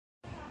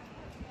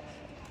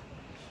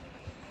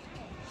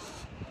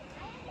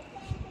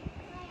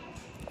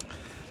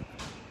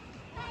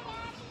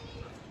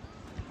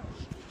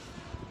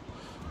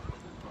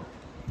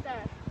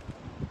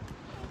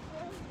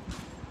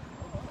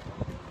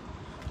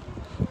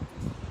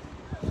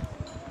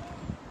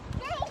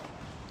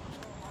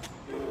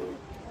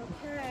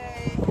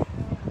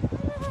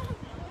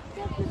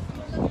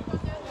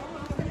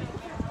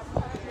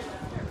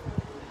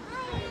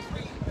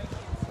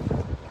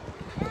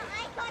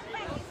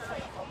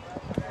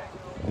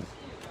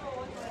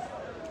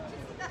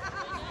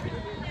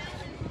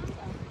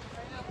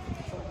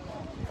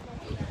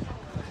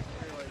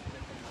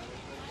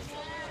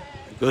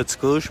Good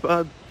sploosh,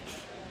 bud.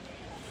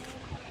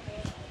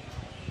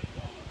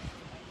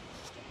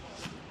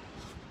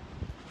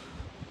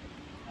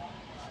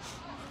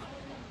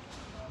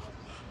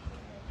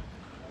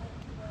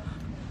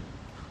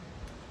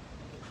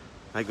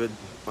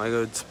 My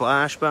good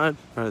splash, bud.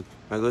 My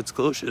good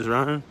sploosh is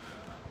running.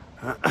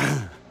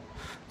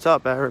 What's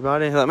up,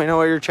 everybody? Let me know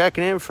where you're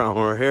checking in from.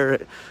 We're here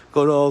at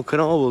good old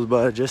Knoebels,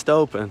 but it just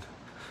opened.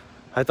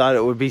 I thought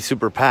it would be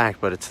super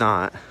packed, but it's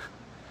not.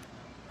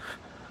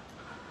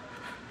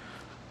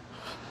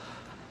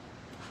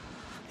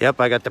 Yep,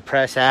 I got the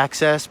press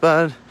access,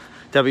 bud.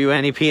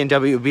 WNEP and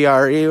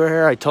WBRE were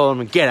here. I told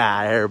them to get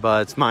out of here,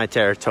 bud. It's my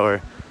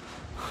territory.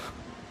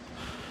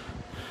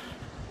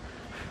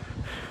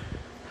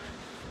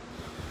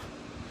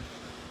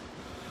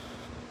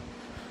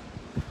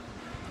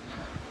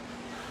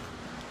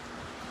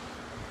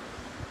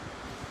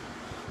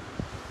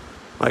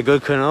 My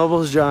good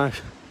Knoebels,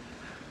 Josh.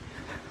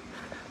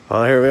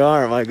 Well, here we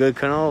are, my good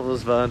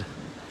Knoebels, bud.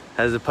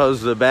 As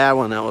opposed to the bad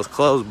one that was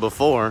closed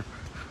before.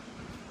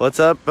 What's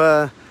up,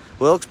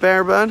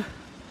 Wilkes-Barre, bud?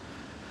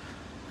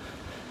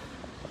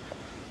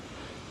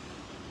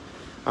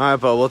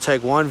 Alright, bud, we'll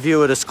take one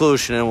view of the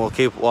Skloosh and we'll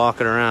keep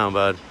walking around,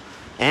 bud.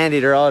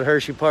 Andy, they're all at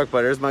Hershey Park,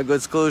 bud. There's my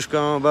good Skloosh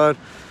going, bud.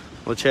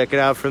 We'll check it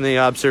out from the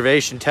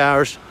observation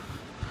towers.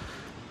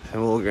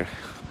 And we'll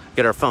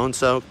get our phone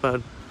soaked,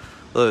 bud.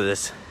 Look at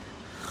this.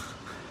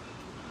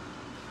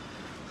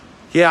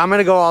 Yeah, I'm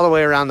gonna go all the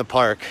way around the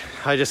park.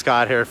 I just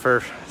got here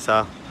first,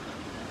 so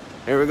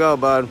here we go,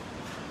 bud.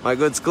 My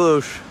good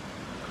Skloosh.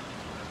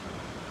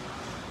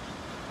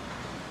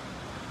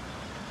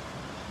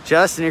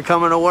 Justin, you're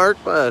coming to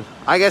work, bud?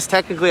 I guess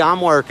technically I'm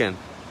working.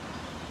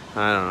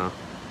 I don't know.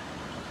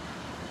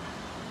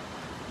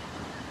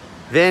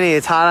 Vinny,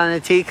 it's hot on the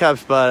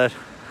teacups, bud.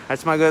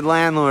 That's my good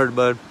landlord,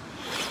 bud.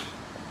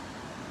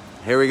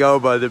 Here we go,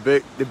 bud.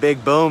 The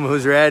big boom.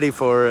 Who's ready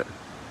for it?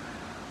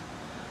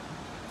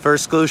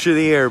 First Skloosh of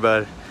the year,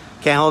 bud.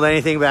 Can't hold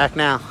anything back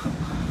now.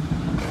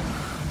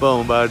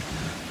 Boom, bud.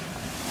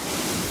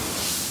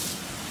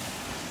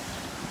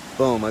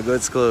 Boom, my good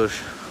Skloosh.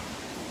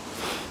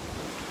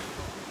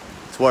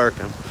 It's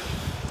working.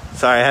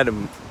 Sorry, I had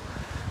to...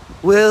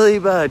 Willie,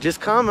 bud,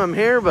 just come. I'm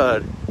here,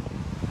 bud.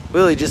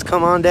 Willie, just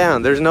come on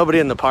down. There's nobody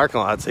in the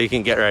parking lot, so you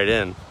can get right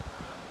in.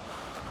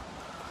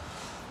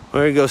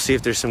 We're gonna go see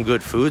if there's some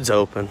good foods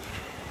open.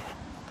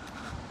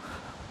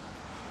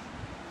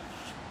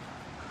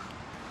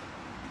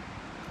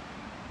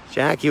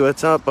 Jackie,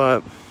 what's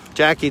up?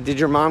 Jackie, did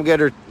your mom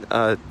get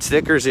her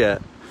stickers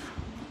yet?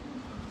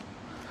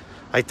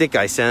 I think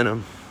I sent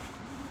them.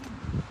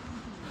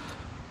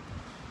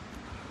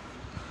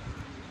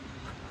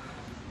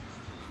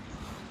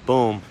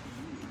 Boom.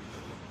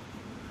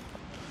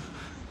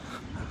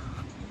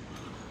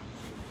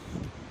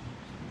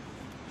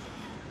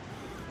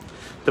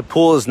 The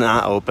pool is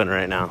not open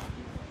right now.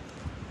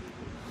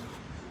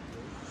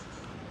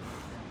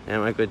 Yeah,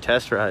 my good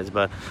test rides,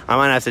 but I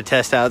might have to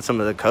test out some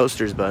of the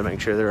coasters, but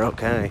make sure they're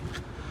okay.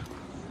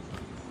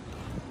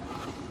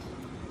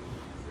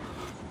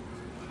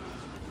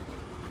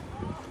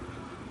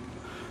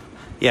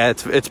 Yeah,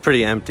 it's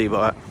pretty empty,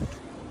 but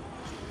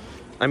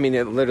I mean,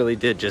 it literally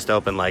did just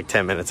open like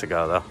 10 minutes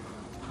ago, though.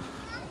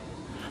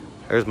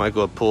 There's my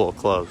good pool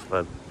closed,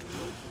 but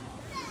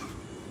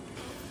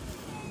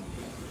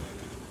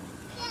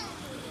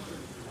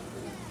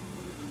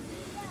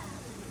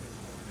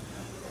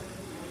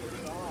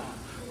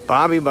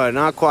Bobby, but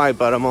not quite,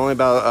 but I'm only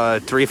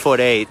about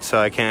 3'8", so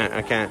I can't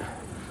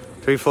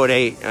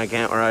 3'8", I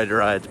can't ride the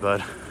rides,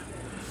 bud.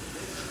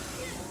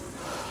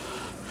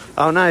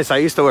 Oh, nice. I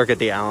used to work at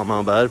the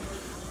Alamo, bud.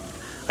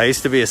 I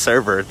used to be a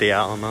server at the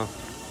Alamo.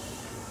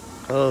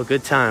 Oh,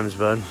 good times,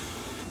 bud.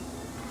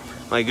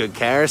 My good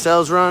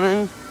carousel's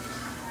running.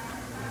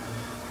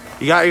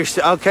 You got your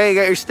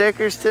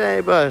stickers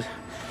today, bud.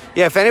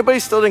 Yeah, if anybody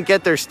still didn't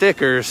get their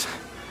stickers,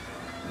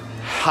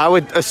 I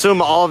would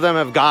assume all of them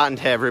have gotten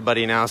to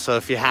everybody now, so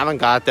if you haven't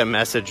got them,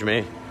 message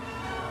me.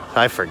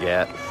 I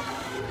forget.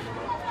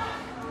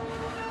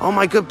 Oh,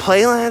 my good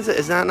Playlands,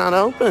 is that not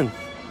open?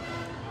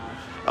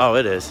 Oh,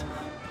 it is.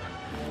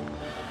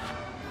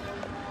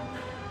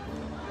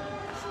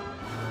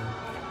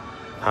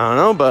 I don't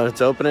know, but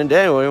it's opening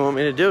day. What do you want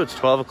me to do? It's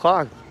 12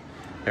 o'clock.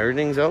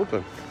 Everything's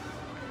open.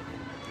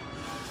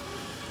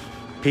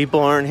 People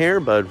aren't here,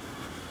 bud.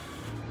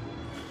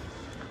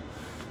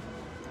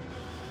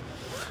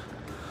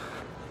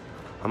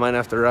 I might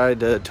have to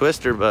ride the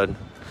Twister, bud.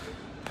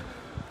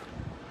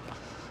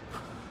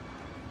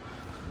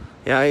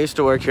 Yeah, I used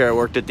to work here. I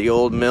worked at the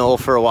old mill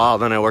for a while,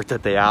 then I worked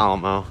at the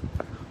Alamo.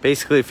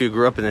 Basically, if you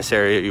grew up in this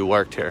area, you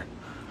worked here.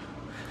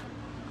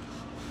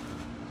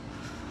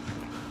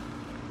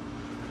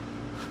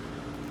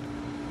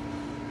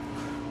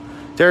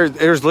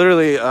 There's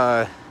literally,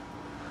 how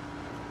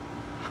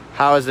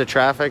is the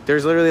traffic?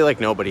 There's literally like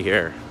nobody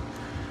here.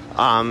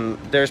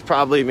 There's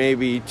probably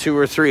maybe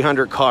 200 or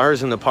 300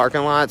 cars in the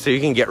parking lot, so you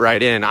can get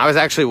right in. I was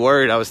actually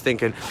worried. I was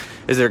thinking,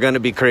 is there going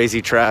to be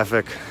crazy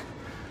traffic?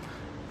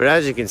 But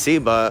as you can see,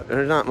 but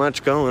there's not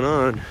much going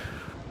on.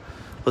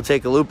 we'll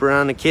take a loop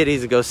around the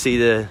kiddies and go see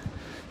the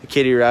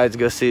kiddie rides,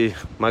 go see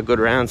my good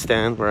round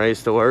stand where I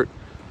used to work.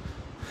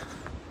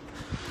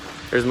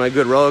 There's my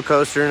good roller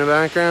coaster in the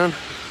background.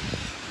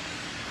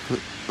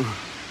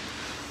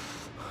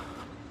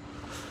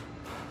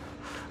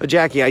 Oh,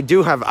 Jackie, I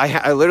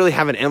literally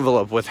have an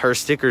envelope with her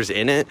stickers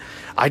in it.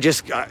 I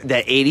just got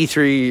that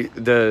 83,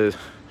 the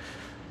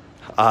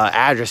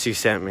address you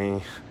sent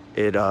me.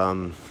 It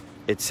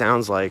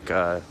sounds like,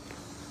 I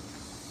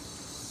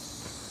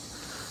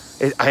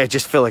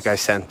just feel like I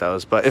sent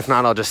those, but if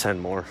not, I'll just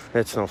send more.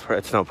 It's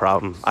no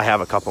problem. I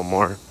have a couple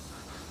more.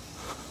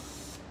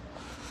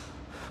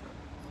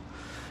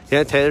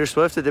 Yeah, Taylor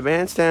Swift at the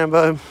bandstand,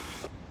 bud.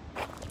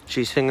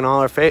 She's singing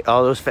all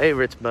those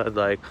favorites, bud,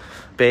 like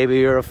Baby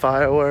You're a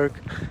Firework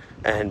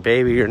and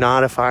Baby You're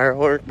Not a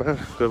Firework, bud.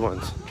 Good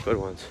ones.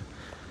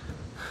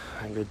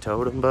 My good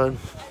totem, bud.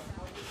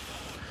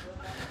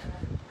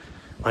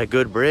 My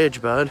good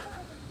bridge, bud.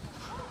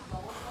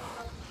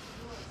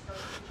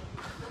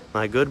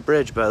 My good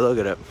bridge, bud. Look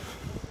at it.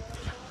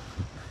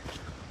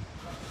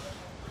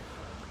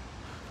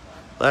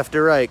 Left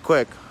or right,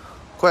 quick.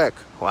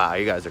 Wow,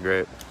 you guys are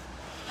great.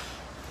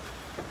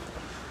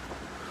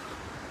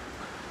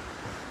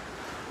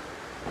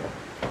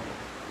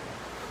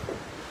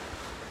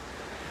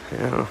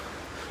 Yeah.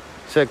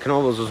 Said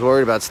Knoebels was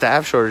worried about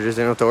staff shortages.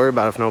 They don't have to worry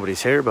about it if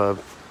nobody's here, bub.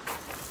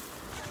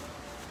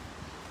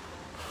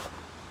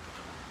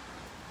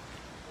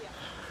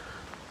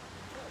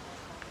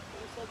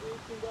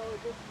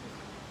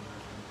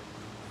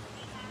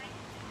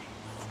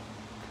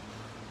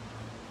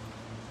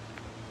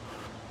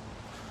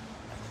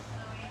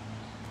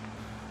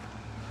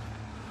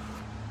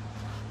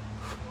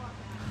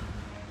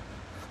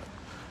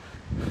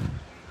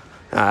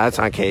 That's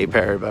not Katy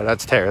Perry, but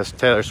that's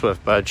Taylor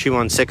Swift, bud. She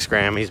won 6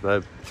 Grammys,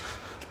 bud.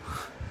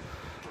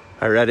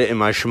 I read it in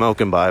my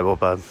Schmokin' Bible,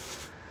 bud.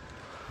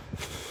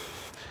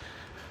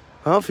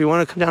 Well, if you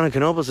want to come down to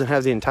Knoebels and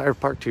have the entire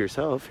park to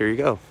yourself, here you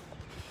go.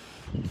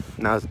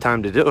 Now's the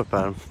time to do it,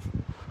 bud.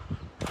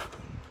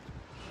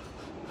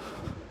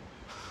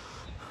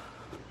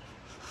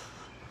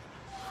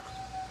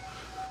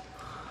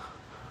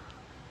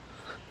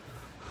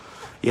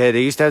 Yeah,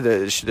 they used to have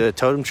the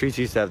Totem Trees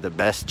used to have the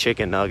best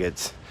chicken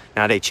nuggets.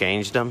 Now they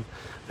changed them,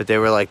 but they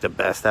were like the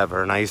best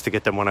ever, and I used to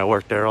get them when I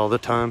worked there all the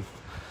time.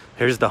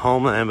 Here's the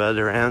Homeland by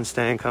the round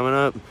stand coming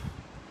up.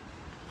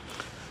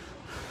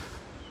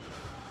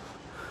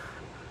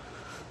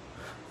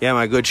 Yeah,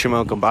 my good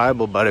Schmokin'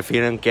 Bible, bud. If you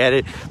didn't get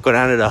it, go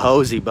down to the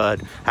Hosey,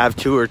 bud. Have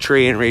 2 or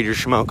 3 and read your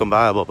Schmokin'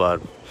 Bible,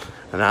 bud.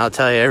 And I'll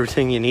tell you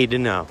everything you need to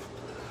know.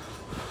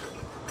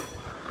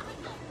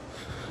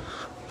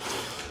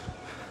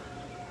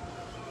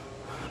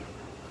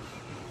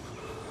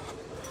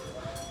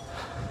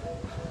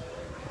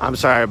 I'm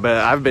sorry, but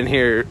I've been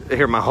here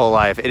my whole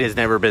life. It has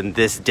never been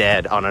this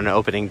dead on an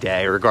opening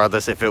day,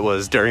 regardless if it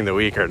was during the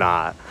week or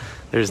not.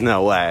 There's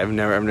no way. I've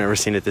never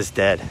seen it this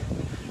dead.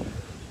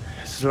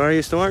 This is where I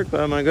used to work,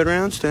 bud. My good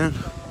round stand.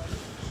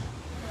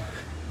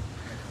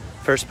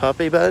 First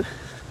puppy, bud.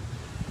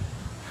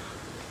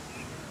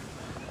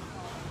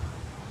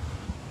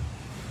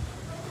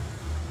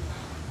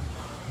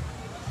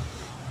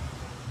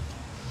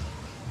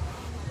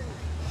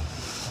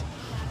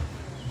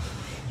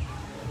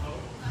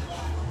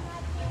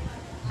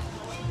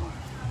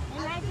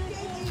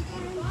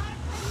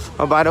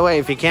 Oh, by the way,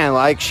 if you can,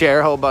 like,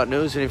 share Hobart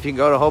News, and if you can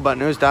go to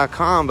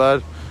hobartnews.com,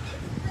 bud,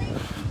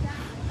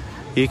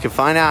 you can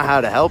find out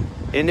how to help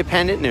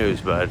independent news,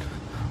 bud.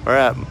 We're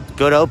at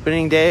good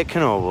opening day at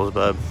Knoebels,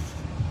 bud.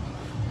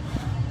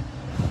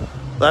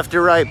 Left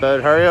or right,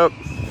 bud? Hurry up.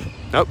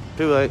 Nope,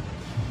 too late.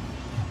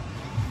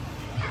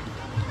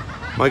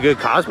 My good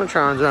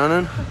Cosmotron's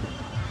running.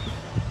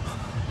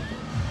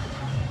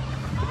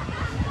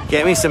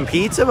 Get me some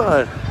pizza,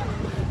 bud.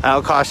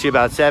 That'll cost you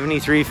about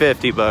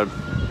 $73.50, bud.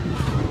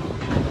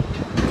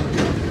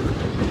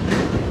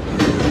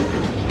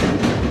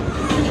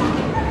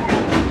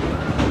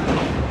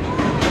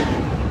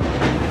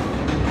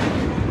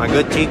 My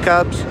good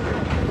teacups.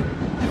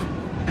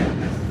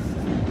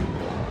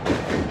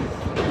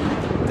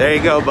 There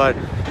you go, bud.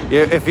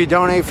 If you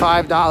donate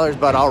 $5,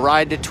 bud, I'll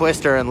ride the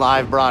Twister and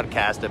live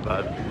broadcast it,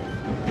 bud.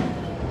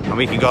 And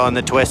we can go on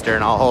the Twister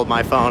and I'll hold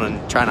my phone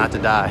and try not to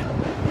die.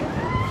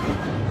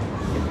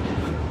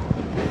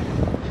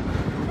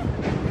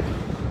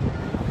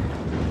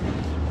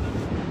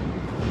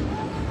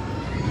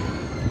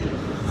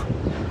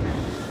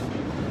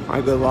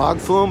 My good log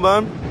flume,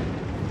 bud.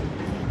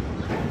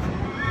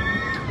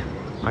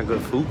 My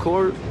good food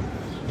court.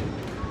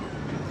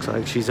 Looks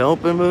like she's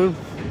open, bud.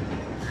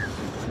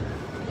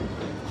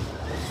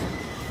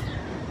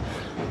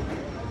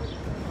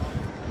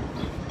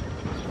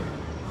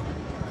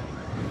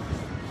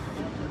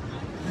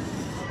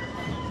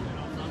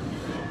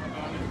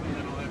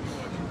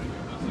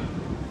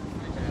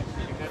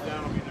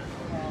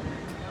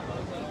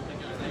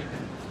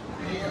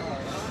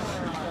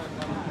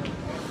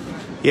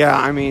 Yeah,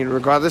 I mean,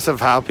 regardless of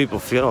how people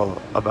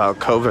feel about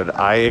COVID,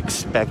 I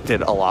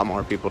expected a lot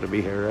more people to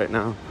be here right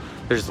now.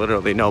 There's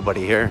literally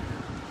nobody here.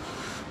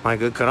 My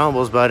good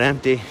Knoebels, bud,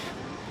 empty.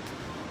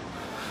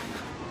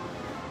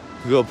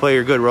 You go play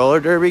your good roller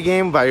derby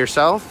game by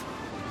yourself?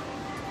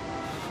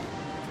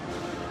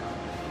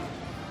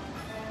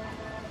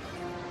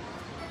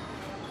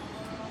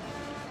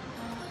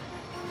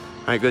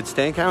 My good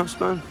steakhouse,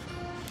 bud?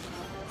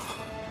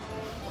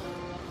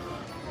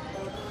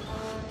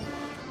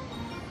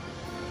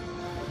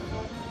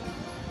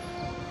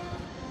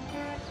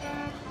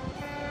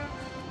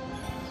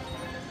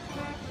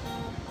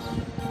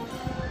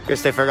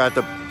 Guess they forgot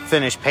to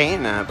finish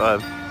painting that,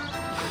 bud.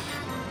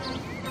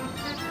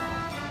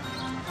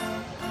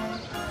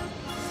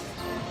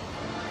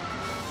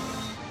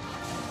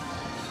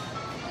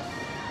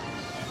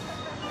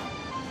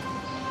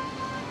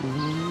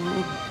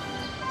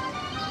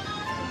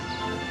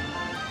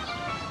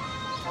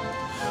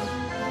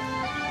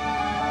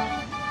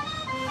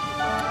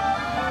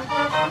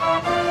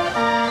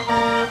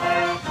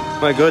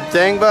 My good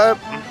thing, bud?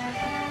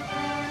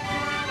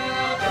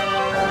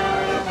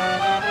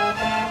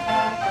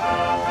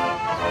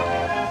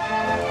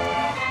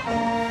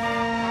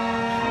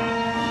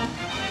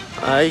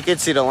 You can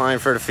see the line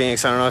for the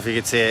Phoenix. I don't know if you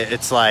can see it.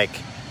 It's like,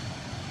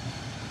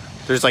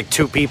 there's like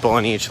 2 people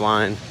in each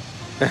line.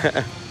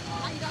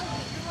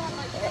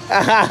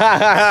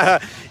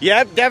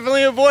 Yep,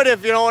 definitely avoid it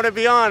if you don't want to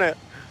be on it.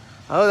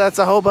 Oh, that's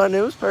a Hobart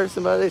News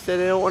person, but they said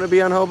they don't want to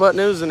be on Hobart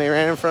News and they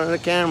ran in front of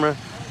the camera.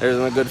 There's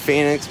my good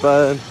Phoenix,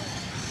 bud.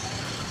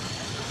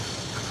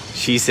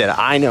 She said,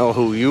 I know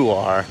who you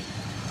are.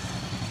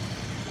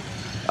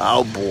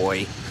 Oh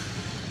boy.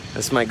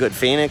 That's my good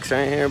Phoenix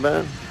right here,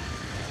 bud.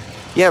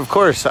 Yeah, of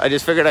course. I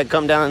just figured I'd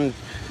come down and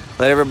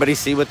let everybody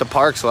see what the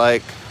park's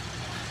like.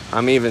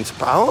 I'm even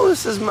surprised. Oh,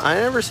 this is, I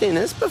never seen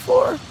this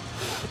before.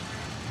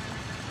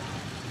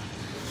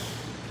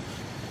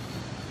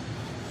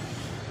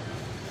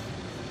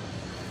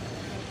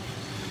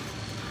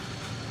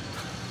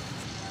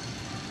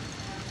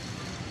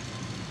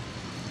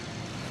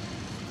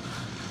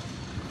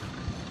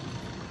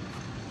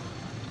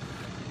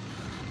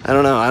 I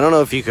don't know. I don't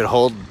know if you could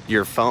hold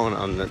your phone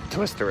on the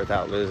twister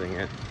without losing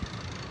it.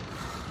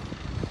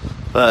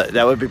 But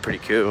that would be pretty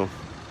cool.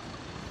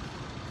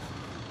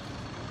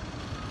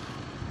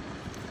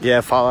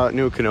 Yeah, Fallout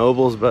New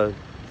Knoebels, bud.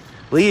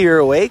 Lee, you're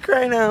awake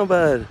right now,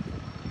 bud.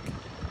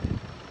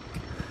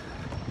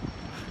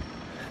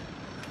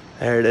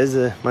 There it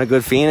is. My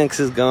good Phoenix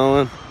is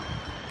going.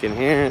 You can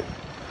hear it.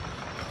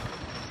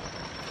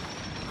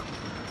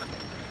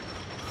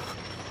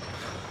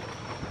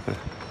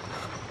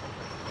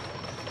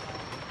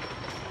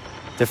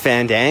 The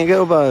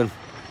Fandango, bud.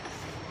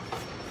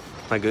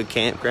 My good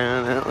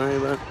campground that way,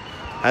 bud.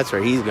 That's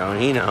where he's going.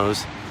 He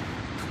knows.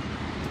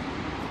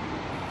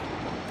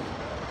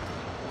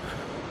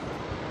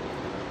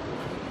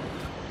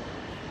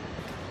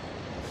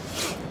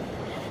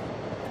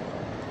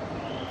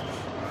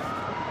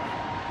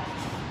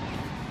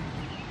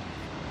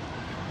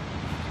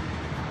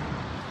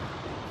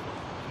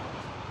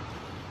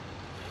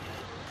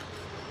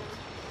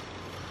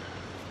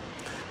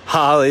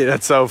 Holly,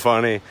 that's so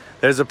funny.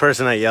 There's a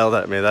person that yelled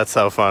at me. That's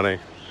so funny.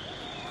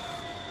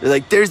 They're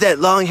like, there's that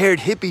long-haired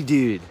hippie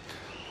dude.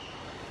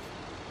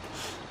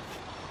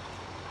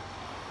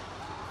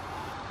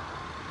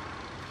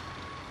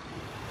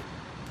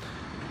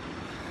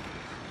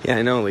 Yeah,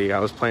 I know, League. I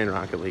was playing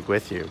Rocket League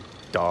with you,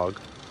 dog.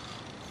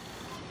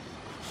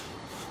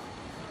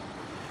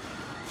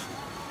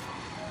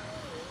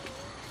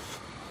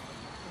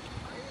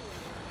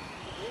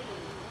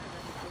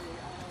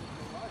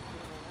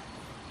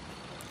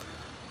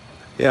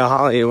 Yeah,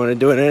 Holly, you want to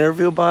do an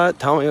interview, bud?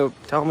 Tell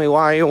me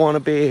why you want to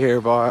be here,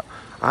 bud.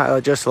 I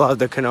just love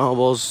the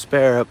Knoebels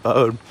spirit,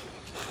 bud.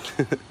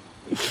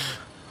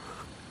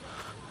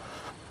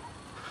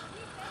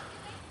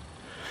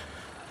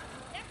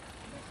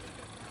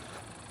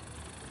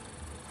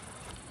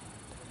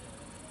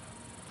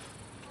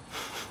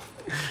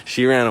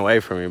 She ran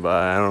away from me, but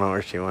I don't know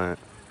where she went.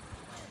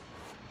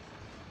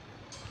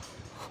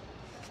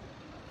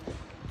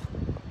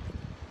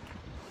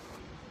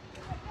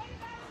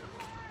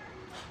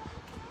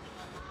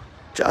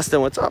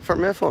 Justin, what's up from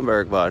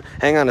Mifflinburg, bud?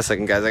 Hang on a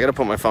second, guys. I gotta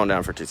put my phone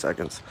down for 2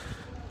 seconds.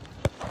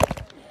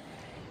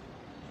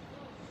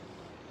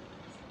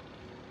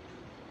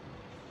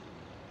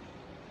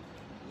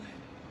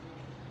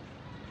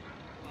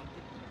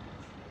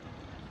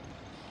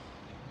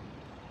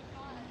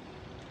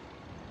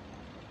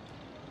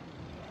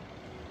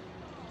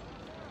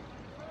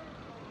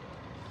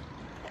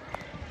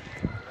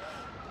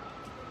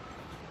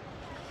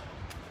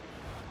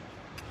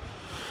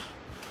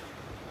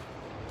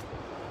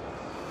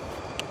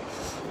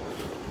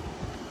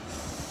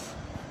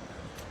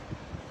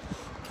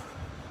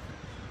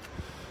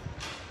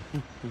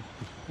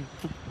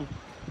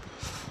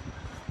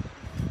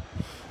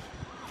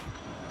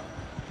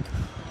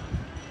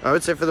 I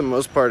would say for the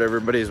most part,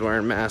 everybody's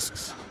wearing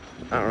masks.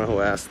 I don't know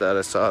who asked that.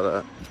 I saw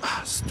that.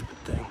 Ah, stupid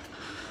thing.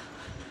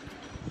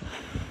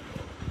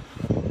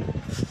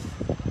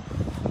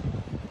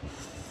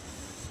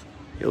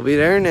 You'll be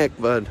there, Nick,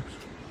 bud.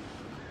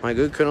 My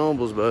good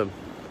Knoebels, bud.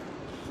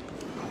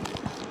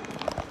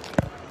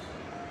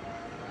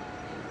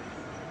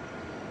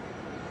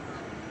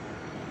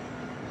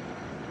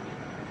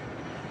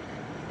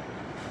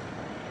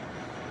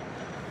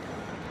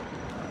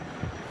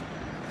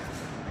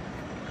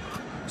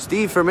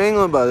 Steve from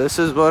England, but this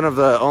is one of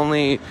the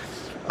only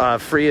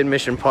free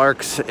admission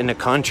parks in the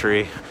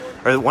country,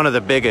 or one of the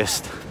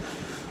biggest,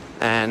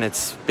 and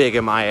it's big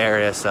in my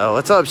area. So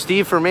what's up,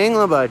 Steve from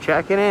England, bud?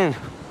 Checking in.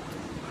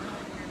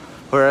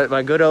 We're at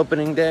my good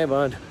opening day,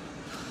 bud.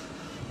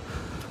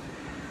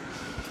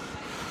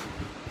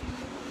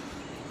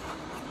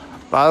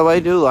 By the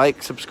way, do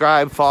like,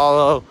 subscribe,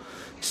 follow,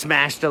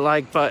 smash the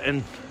like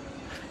button.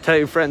 Tell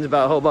your friends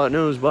about Hobart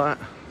News, bud.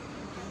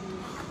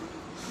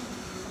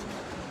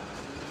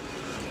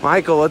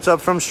 Michael, what's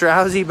up from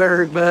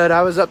Stroudsburg, bud?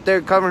 I was up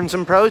there covering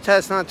some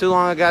protests not too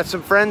long. I got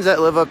some friends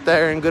that live up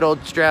there in good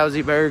old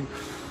Stroudsburg.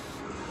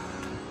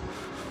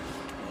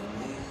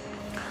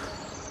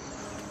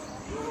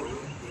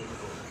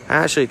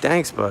 Ashley,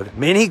 thanks, bud.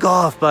 Mini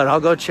golf, bud. I'll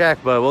go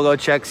check, bud. We'll go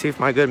check, see if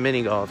my good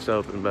mini golf's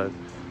open, bud.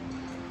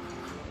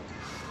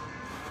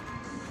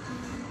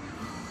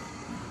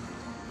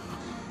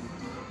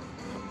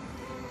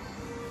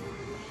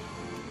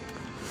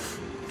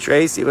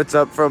 Tracy, what's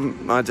up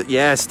from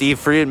yeah, Steve,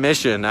 free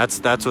admission.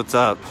 That's what's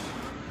up.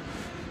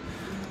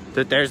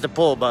 There's the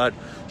pool, bud.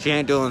 She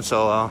ain't doing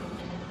so well.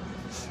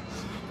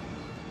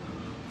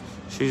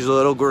 She's a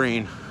little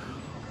green.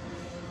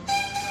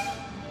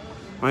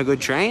 My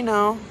good train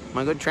now.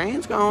 My good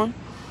train's going.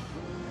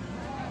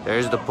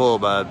 There's the pool,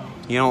 bud.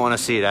 You don't want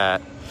to see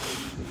that.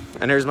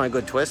 And there's my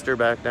good twister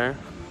back there.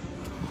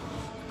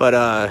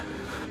 But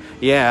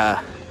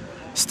yeah,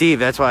 Steve,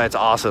 that's why it's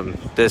awesome.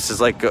 This is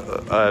like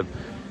a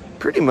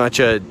pretty much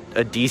a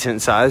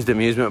decent sized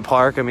amusement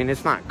park. I mean,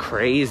 it's not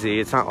crazy.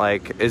 It's not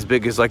like as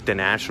big as like the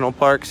national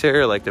parks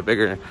here, like the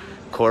bigger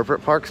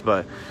corporate parks,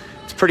 but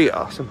it's pretty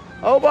awesome.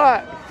 Oh,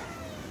 but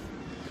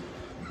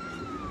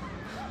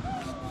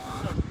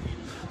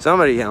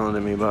somebody yelling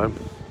at me, bud.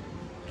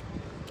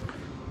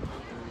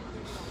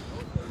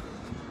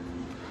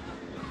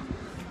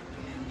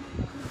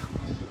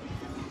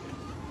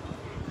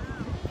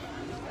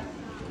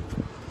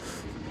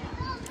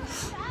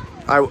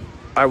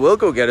 I will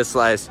go get a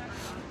slice.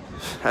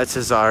 That's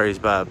Cesari's,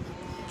 bub.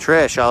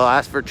 Trish, I'll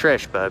ask for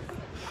Trish, bub.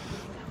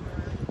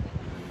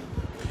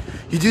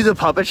 You do the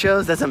puppet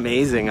shows? That's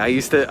amazing. I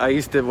used to,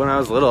 when I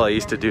was little, I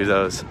used to do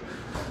those.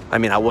 I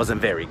mean, I wasn't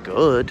very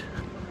good.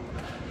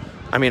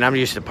 I mean, I'm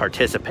used to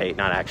participate,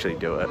 not actually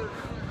do it.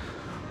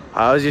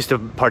 I always used to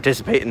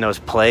participate in those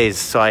plays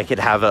so I could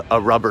have a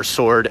rubber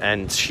sword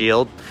and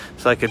shield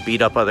so I could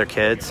beat up other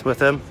kids with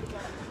them.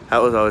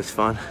 That was always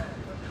fun.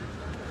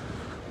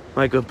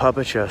 My good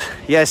puppet shows.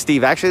 Yeah,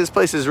 Steve, actually this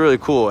place is really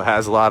cool. It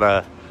has a lot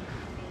of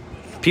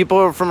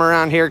people from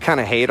around here kind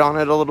of hate on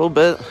it a little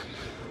bit,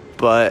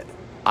 but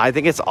I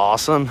think it's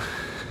awesome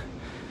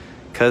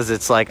because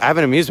it's like I have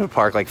an amusement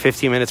park like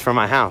 15 minutes from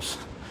my house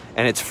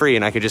and it's free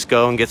and I could just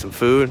go and get some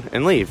food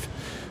and leave,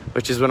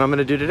 which is what I'm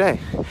gonna do today.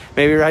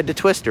 Maybe ride the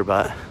Twister,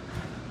 but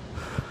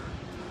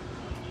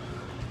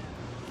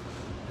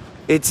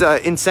it's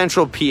in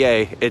central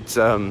PA. It's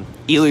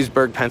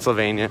Elysburg,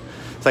 Pennsylvania.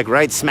 It's like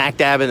right smack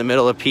dab in the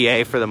middle of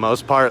PA for the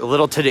most part, a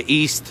little to the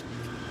east.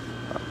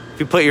 If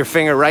you put your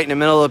finger right in the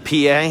middle of PA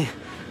and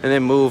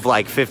then move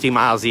like 50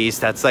 miles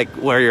east, that's like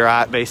where you're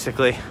at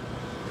basically.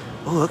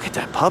 Oh, look at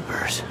that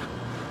puppers.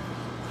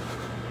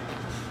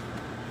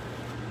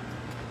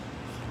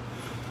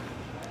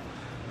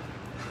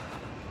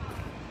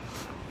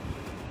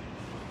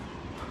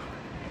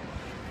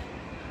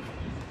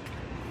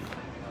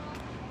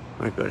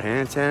 My good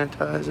hand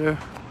sanitizer.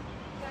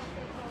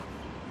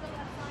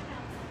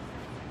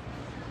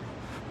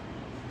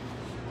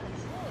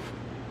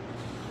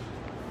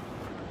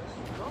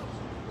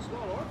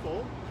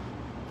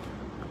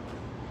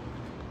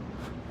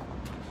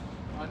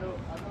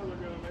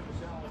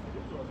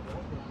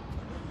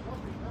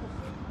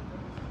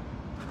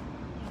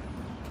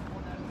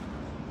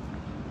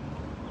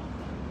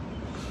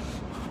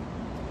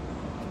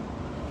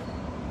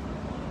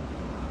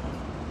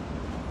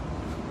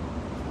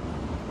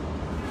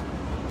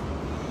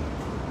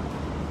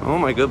 Oh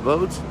my good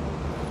boats.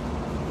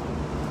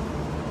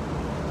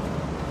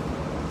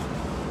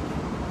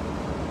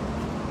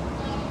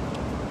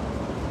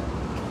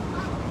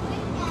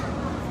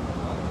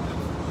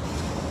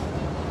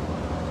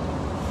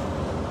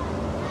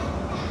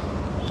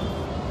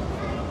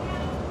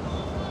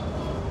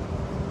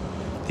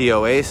 The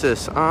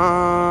Oasis.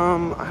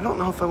 I don't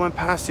know if I went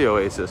past the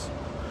Oasis.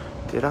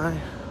 Did I?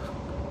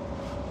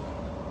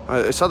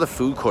 I saw the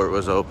food court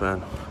was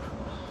open.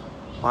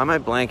 Why am I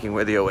blanking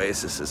where the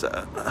Oasis is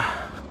at?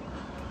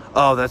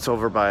 Oh, that's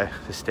over by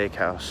the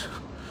steakhouse.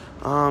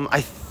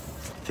 I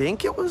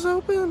think it was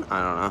open.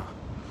 I don't know.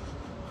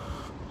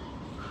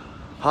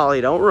 Holly,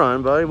 don't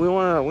run, buddy. We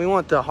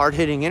want the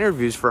hard-hitting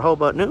interviews for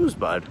Hobart News,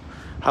 bud.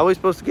 How are we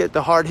supposed to get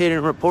the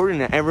hard-hitting reporting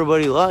that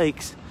everybody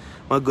likes?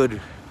 My good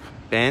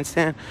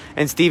bandstand.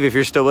 And Steve, if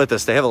you're still with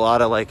us, they have a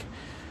lot of like,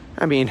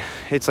 I mean,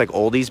 it's like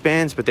oldies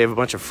bands, but they have a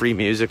bunch of free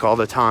music all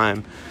the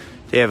time.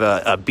 They have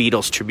a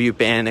Beatles tribute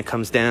band that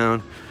comes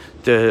down.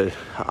 The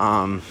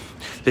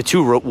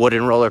two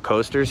wooden roller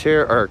coasters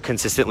here are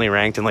consistently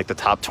ranked in like the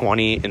top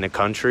 20 in the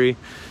country.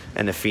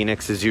 and the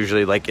Phoenix is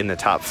usually like in the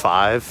top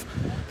 5,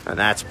 and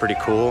that's pretty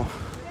cool.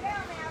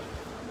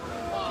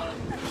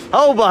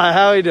 Oh, bud,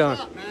 how you doing?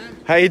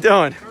 How you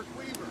doing?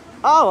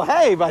 Oh,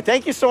 hey, bud,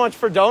 thank you so much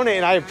for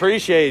donating. I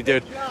appreciate it,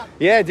 dude.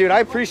 Yeah, dude, I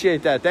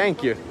appreciate that.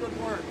 Thank you.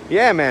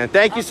 Yeah, man.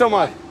 Thank you so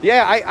much.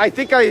 Yeah, I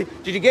think did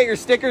you get your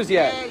stickers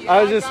yet? Yeah,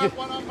 I got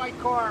one on my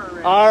car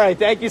already. All right,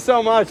 thank you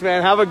so much,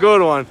 man. Have a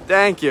good one.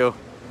 Thank you.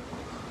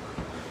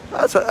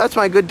 That's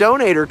my good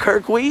donator,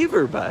 Kirk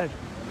Weaver, bud.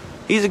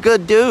 He's a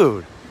good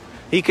dude.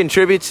 He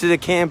contributes to the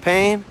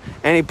campaign,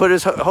 and he put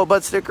his whole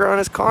butt sticker on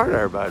his car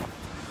there, bud.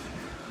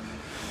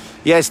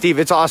 Yeah, Steve,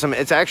 it's awesome.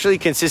 It's actually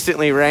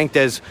consistently ranked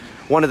as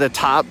one of the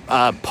top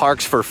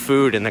parks for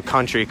food in the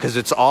country because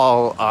it's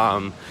all,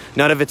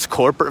 none of it's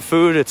corporate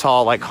food. It's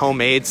all like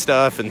homemade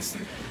stuff and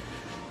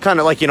kind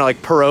of like, you know,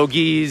 like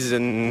pierogies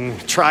and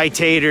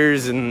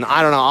tri-taters and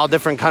I don't know, all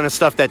different kind of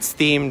stuff that's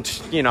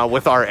themed, you know,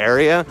 with our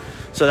area.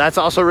 So that's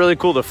also really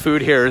cool. The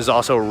food here is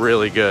also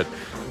really good.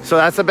 So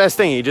that's the best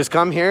thing. You just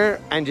come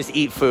here and just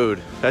eat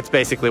food. That's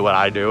basically what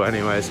I do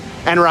anyways.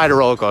 And ride a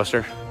roller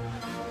coaster.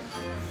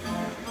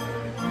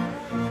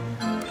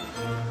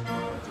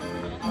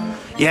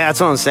 Yeah,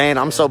 that's what I'm saying.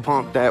 I'm so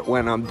pumped that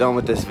when I'm done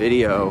with this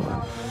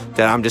video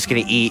that I'm just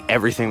gonna eat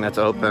everything that's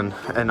open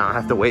and not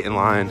have to wait in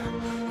line.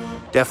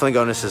 Definitely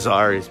going to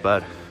Cesari's,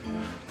 bud.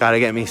 Gotta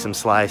get me some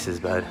slices,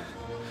 bud.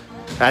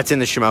 That's in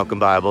the Smoking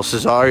Bible.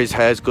 Cesari's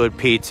has good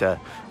pizza.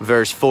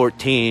 Verse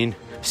 14,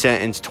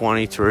 sentence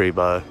 23,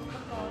 bud.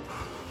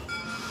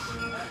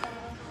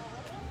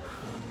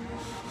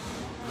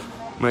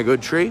 My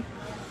good tree?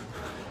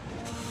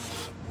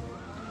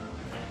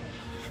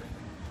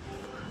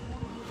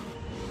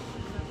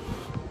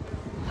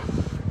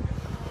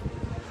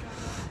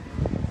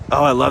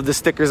 Oh, I love the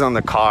stickers on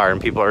the car,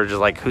 and people are just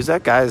like, who's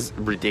that guy's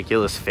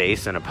ridiculous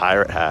face and a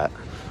pirate hat?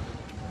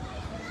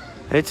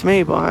 It's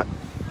me, bot.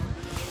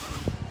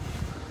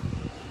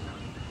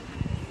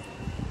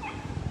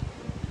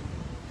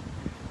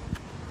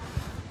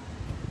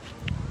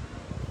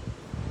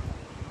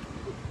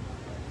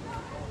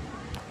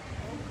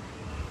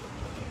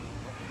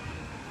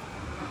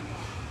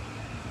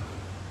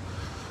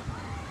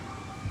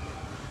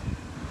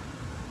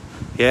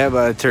 Yeah,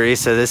 but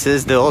Teresa, this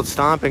is the old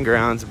stomping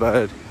grounds,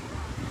 but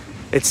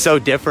it's so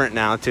different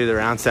now, too. The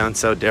round sounds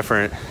so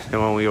different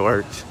than when we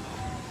worked.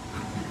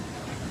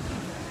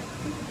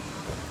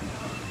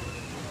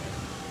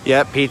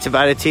 Yep, pizza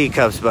by the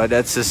teacups, bud.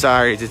 That's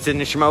Cesari's. It's in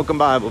the Smoking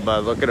Bible,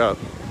 bud. Look it up.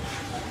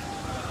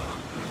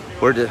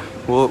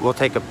 We'll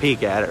take a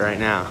peek at it right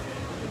now.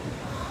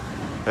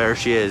 There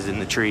she is in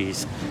the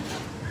trees.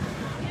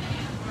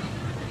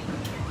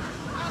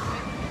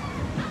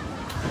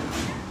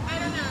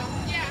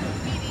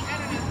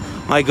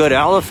 My good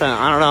elephant.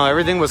 I don't know.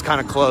 Everything was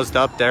kind of closed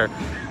up there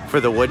for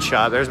the wood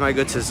shop. There's my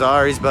good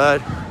Cesari's,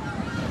 bud.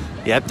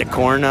 Yep, the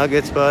corn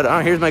nuggets, bud. Oh,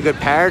 here's my good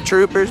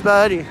paratroopers,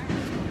 buddy.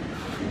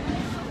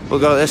 We'll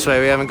go this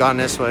way. We haven't gone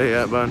this way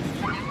yet, bud.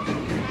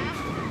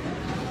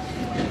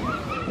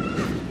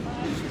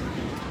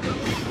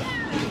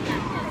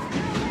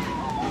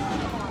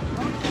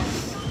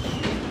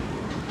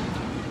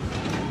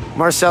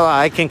 Marcella,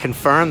 I can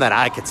confirm that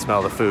I can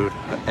smell the food,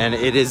 and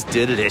it is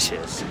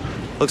delicious.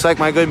 Looks like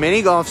my good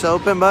mini golf's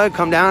open, bud.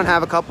 Come down,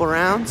 have a couple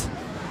rounds.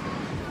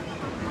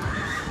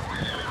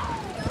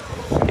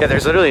 Yeah,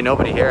 there's literally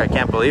nobody here. I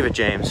can't believe it,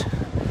 James.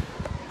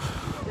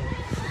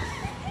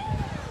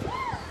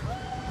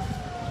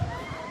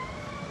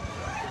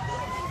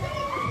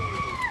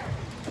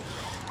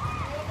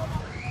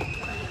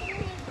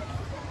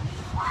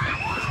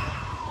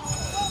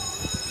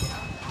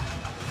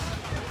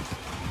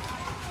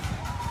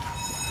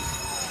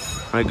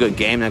 A good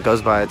game that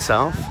goes by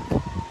itself.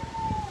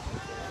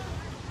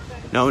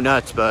 No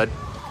nuts, bud.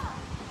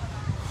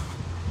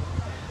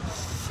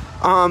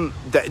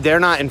 They're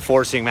not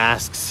enforcing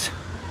masks.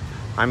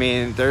 I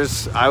mean,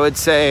 I would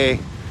say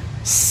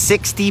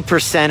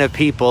 60% of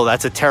people,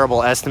 that's a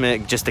terrible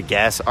estimate, just a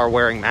guess, are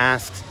wearing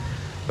masks.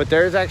 But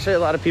there's actually a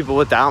lot of people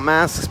without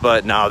masks,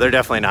 but no, they're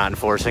definitely not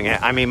enforcing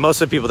it. I mean,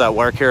 most of the people that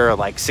work here are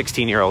like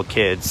 16-year-old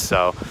kids,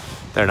 so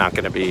they're not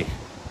going to be.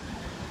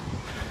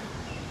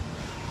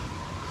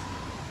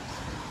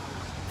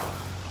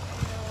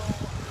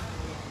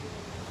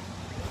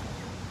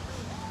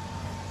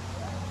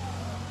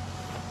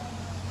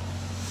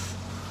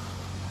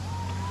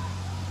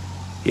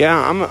 Yeah,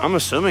 I'm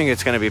assuming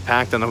it's going to be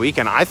packed on the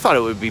weekend. I thought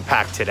it would be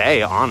packed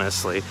today,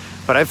 honestly.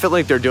 But I feel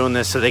like they're doing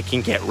this so they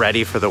can get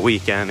ready for the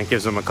weekend. It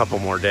gives them a couple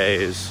more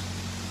days.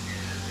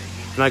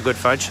 Not a good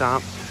fudge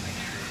shop.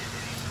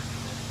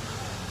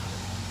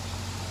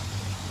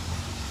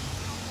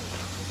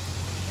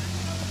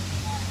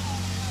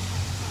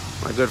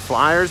 My good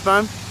flyers,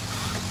 bud.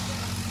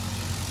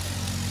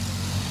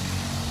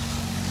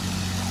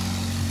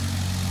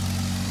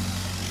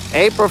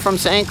 April from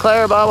St.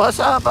 Clair, bud. What's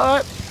up,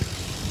 bud?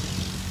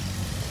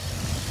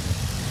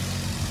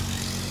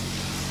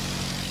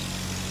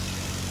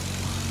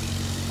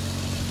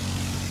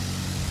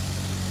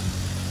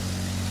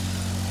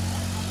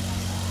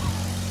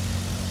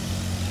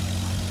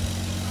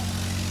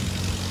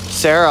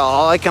 Sarah,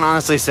 all I can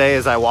honestly say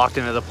is I walked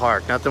into the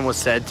park. Nothing was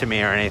said to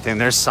me or anything.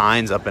 There's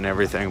signs up and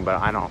everything,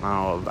 but I don't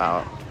know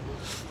about...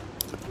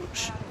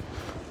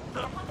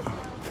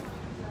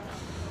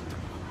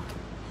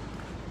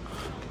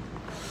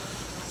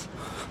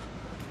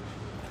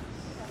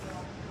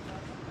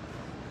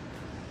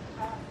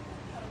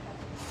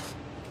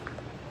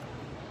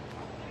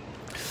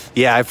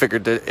 Yeah, I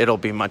figured that it'll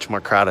be much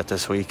more crowded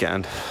this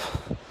weekend.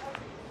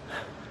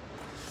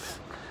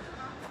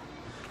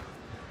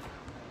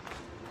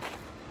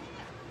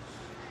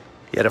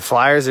 Yeah, the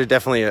Flyers are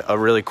definitely a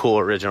really cool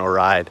original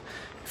ride.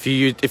 If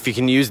you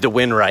can use the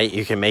wind right,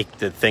 you can make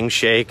the thing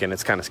shake, and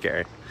it's kind of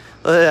scary.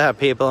 Well, yeah,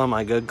 people, I'm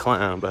a good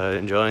clown, but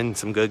enjoying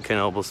some good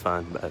Knoebels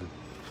fun, but...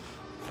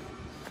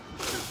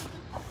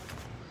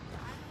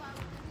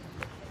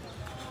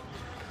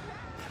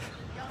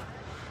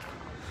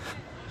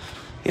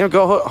 You know,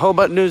 go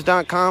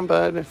hobutnews.com,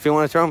 but if you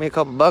want to throw me a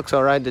couple bucks,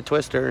 I'll ride the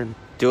Twister and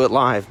do it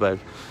live, but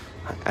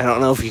I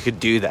don't know if you could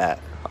do that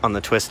on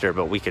the Twister,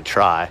 but we could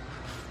try.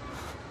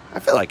 I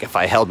feel like if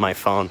I held my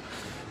phone,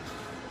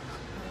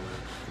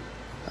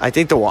 I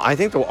think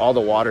all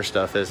the water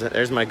stuff is it.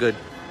 There's my good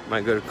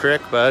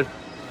crick, bud.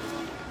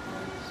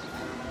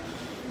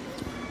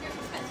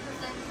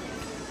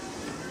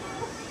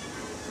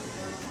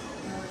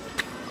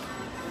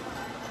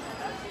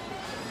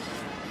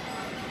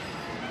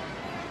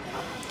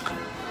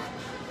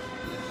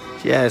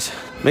 Yes,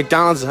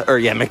 McDonald's,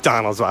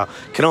 wow.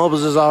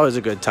 Knoebels is always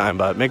a good time,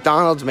 but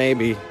McDonald's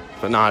maybe,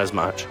 but not as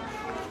much.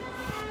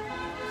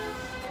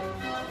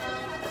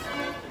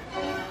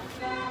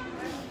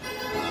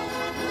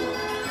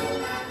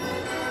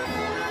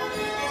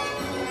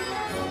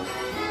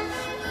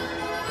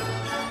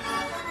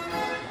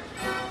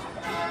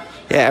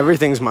 Yeah,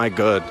 everything's my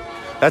good.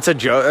 That's a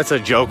joke. That's a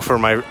joke for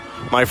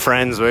my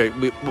friends.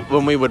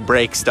 When we would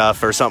break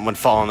stuff or something would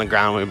fall on the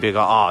ground, we'd be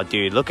like, "Oh,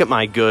 dude, look at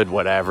my good,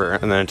 whatever,"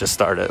 and then just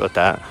start it with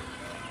that.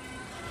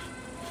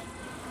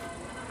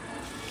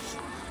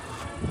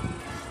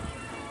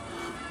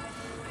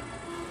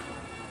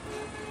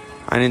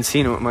 I didn't see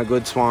him with my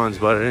good swans,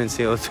 but I didn't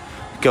see. Let's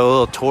go a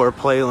little tour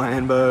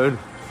playland, bud.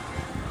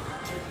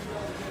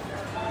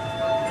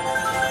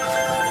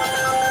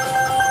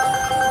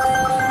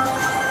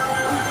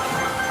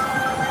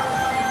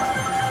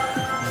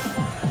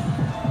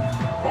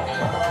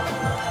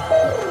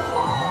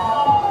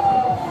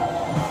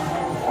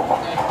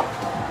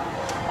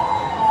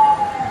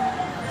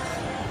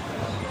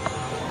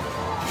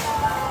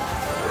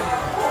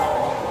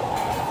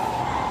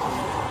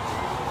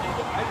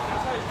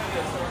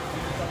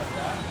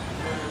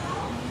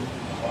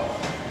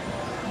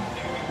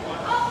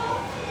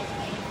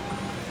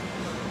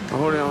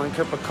 I only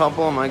kept a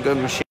couple of my good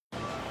machines.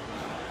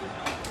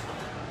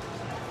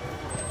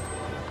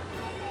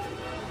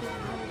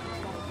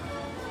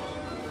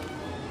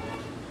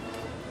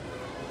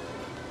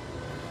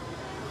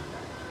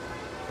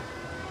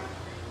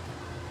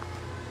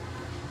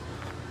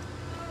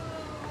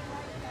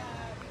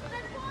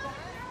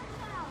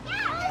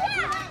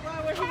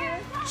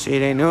 See,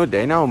 they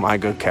know my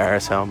good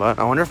carousel, but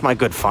I wonder if my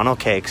good funnel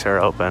cakes are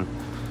open.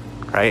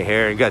 Right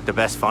here, you got the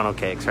best funnel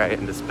cakes right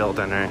in this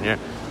building right here.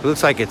 It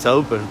looks like it's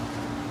open.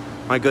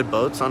 My good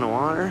boats on the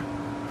water.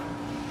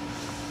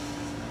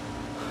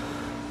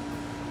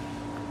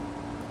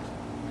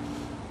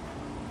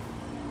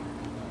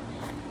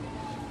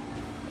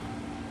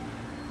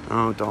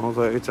 Oh, don't look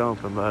like it's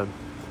open, bud.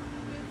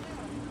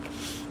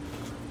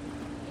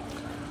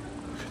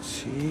 Could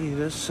see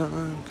the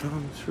sun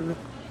come through.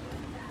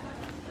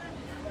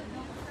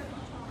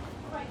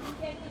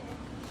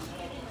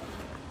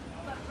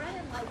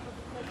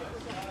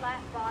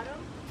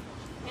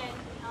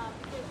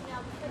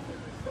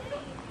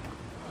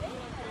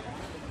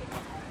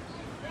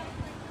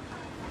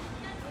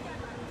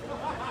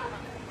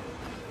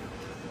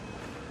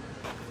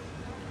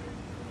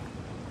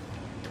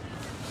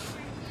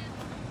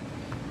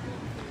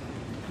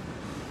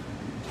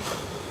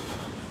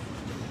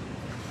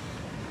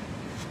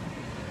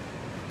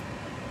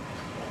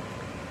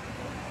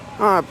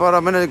 Alright, but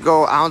I'm gonna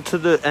go out to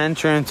the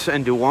entrance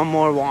and do one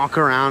more walk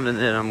around, and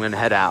then I'm gonna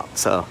head out.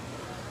 So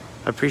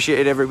I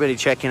appreciate everybody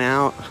checking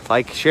out.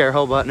 Like, share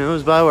Hobart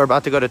News, bud. We're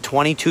about to go to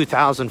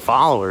 22,000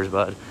 followers,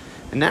 bud.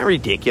 Isn't that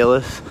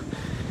ridiculous?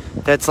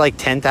 That's like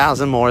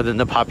 10,000 more than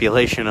the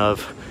population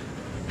of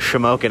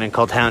Shamokin and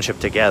Cole Township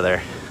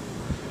together.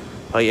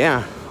 But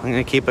yeah, I'm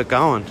gonna keep it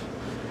going.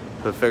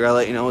 But figure I'll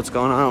let you know what's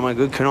going on with my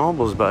good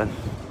Knoebels, bud.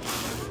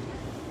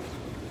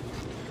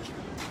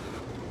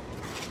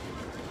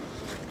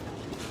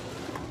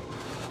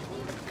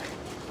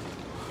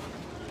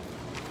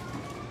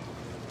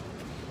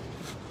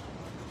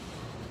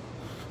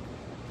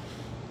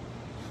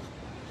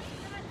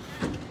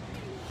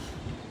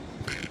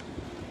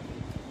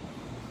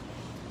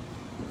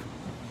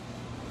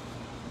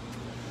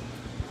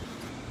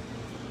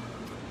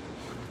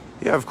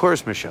 Yeah, of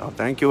course, Michelle.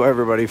 Thank you,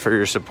 everybody, for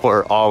your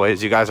support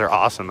always. You guys are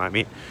awesome. I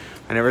mean,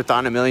 I never thought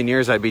in a million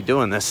years I'd be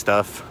doing this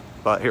stuff,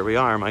 but here we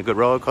are. My good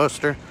roller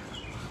coaster.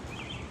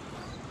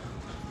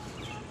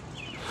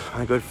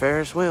 My good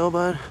Ferris wheel,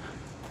 bud.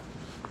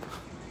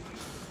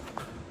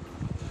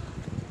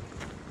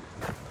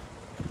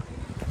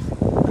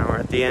 Now we're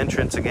at the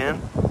entrance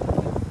again.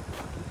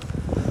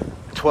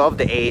 12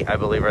 to 8, I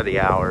believe, are the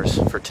hours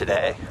for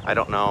today. I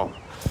don't know.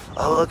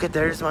 Oh, look at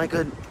there's my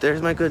good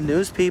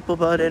news people,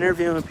 bud,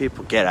 interviewing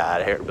people. Get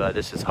out of here, bud.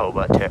 This is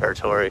Hobart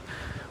territory.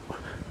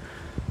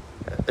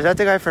 Is that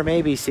the guy from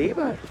ABC,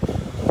 bud?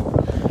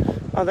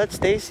 Oh, that's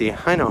Stacy.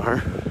 I know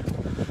her.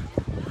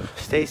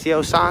 Stacy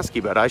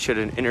Osaski, but I should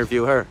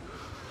interview her.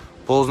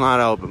 Pool's not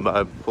open,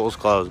 bud. Pool's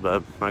closed,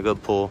 bud. My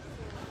good pool.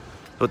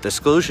 But the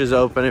sploosh is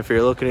open if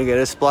you're looking to get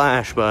a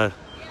splash, bud.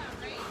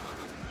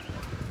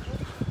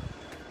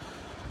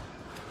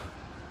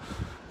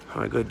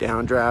 My good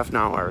downdraft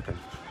not working.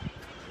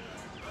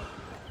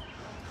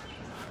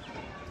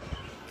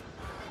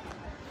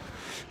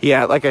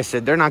 Yeah, like I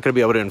said, they're not going to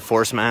be able to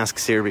enforce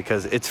masks here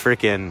because it's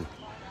freaking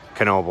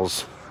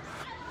Knoebels.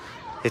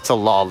 It's a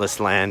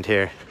lawless land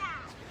here.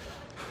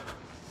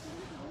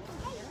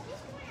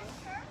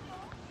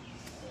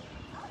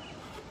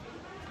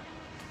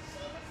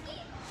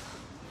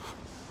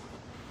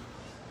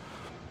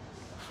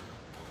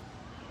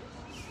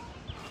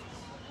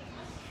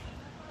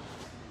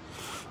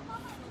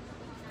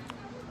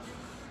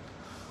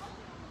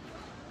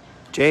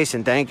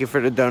 Jason, thank you for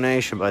the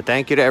donation, but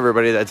thank you to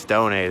everybody that's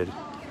donated.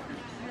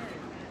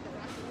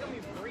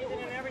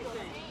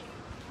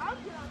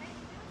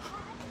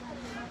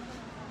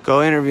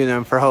 Go interview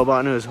them for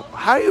Hobart News.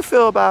 How do you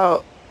feel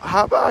about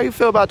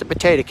the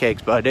potato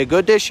cakes, bud? Are they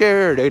good this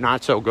year or are they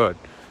not so good?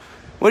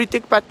 What do you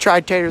think about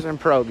tri-taters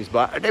and pierogies,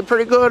 bud? Are they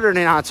pretty good or are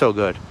they not so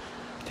good?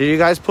 Did you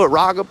guys put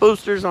rocket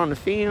boosters on the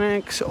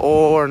Phoenix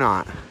or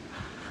not?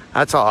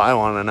 That's all I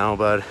want to know,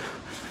 bud.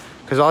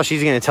 Because all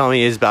she's going to tell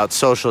me is about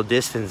social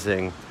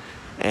distancing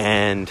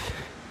and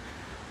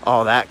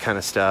all that kind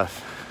of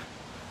stuff.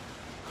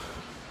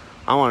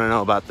 I want to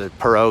know about the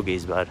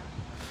pierogies, bud.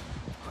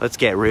 Let's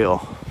get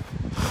real.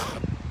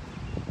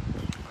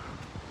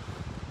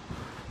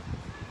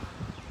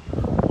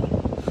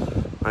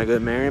 My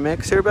good Merry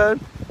Mixer, bud.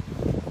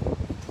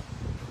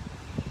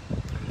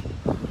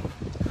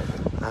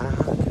 I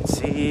can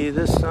see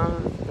the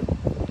sun.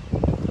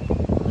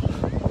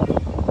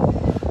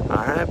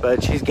 Alright,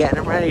 bud, she's getting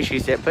them ready. She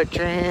said, put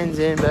your hands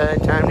in,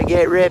 bud. Time to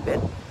get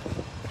ripping.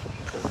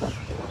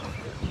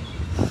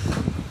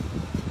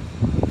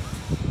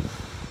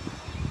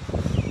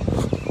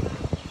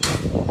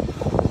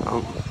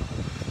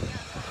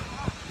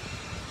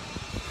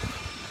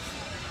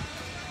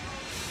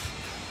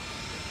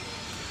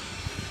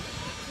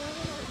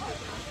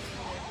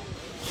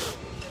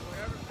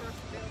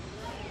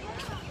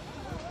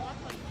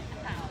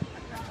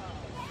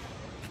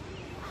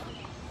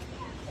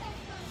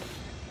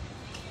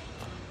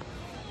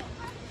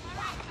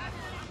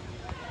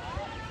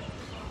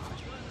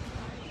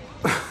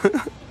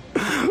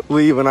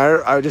 Lee, when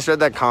I just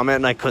read that comment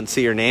and I couldn't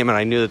see your name and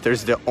I knew that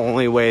there's the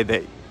only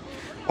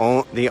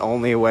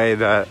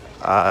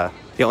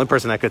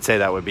person that could say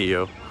that would be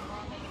you.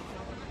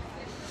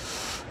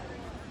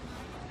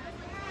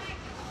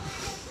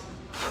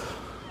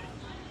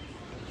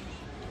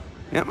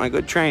 Yep, my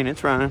good train,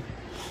 it's running.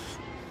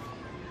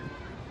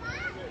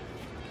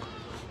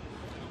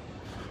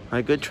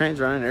 My good train's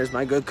running. There's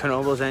my good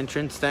Knoebels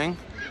entrance thing.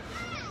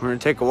 We're gonna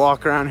take a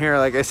walk around here.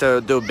 Like I said,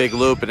 we'll do a big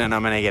loop and then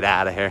I'm gonna get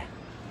out of here.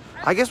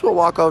 I guess we'll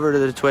walk over to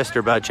the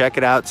Twister, bud. Check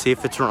it out, see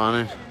if it's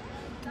running.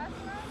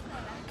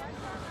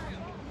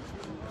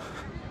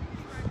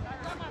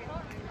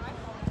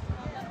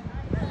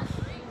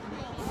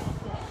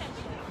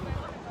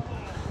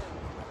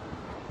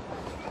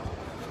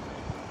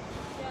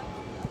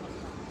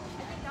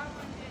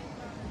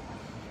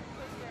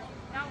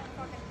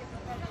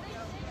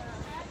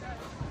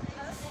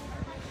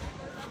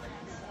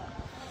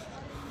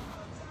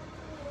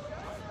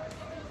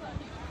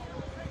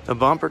 The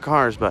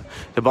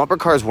bumper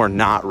cars were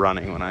not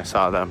running when I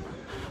saw them.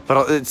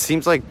 But it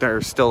seems like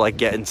they're still like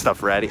getting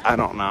stuff ready. I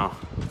don't know.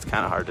 It's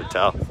kind of hard to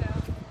tell.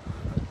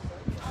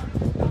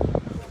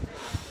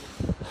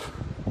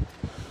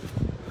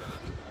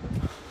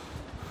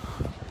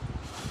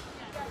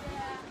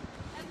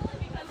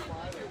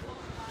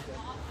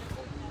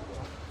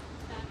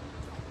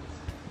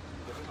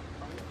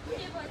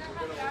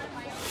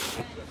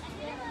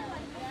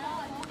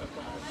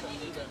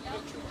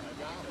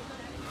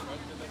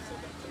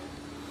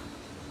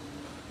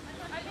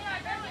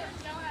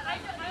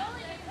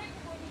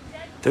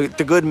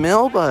 The good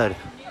mill, bud.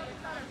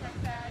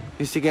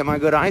 Used to get my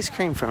good ice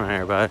cream from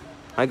there, bud.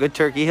 My good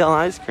Turkey Hill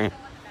ice cream.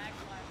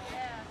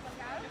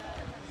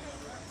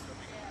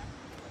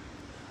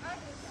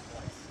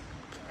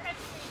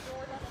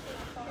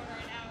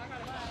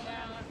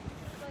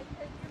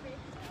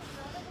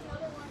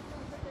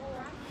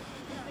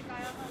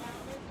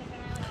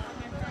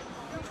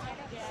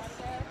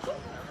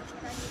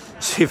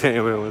 See if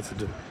anyone wants to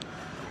do.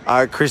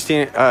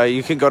 Christine,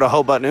 you can go to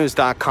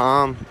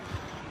hobartnews.com.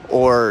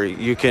 Or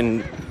you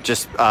can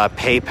just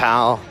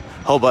PayPal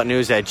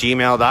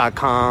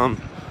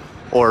hobartnews@gmail.com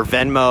or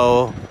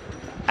Venmo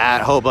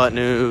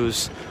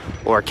 @hobartnews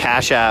or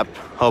Cash App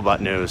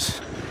Hobart News.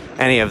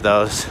 Any of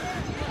those,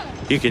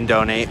 you can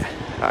donate.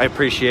 I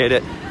appreciate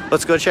it.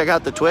 Let's go check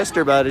out the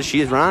Twister, bud, as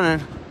she's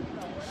running.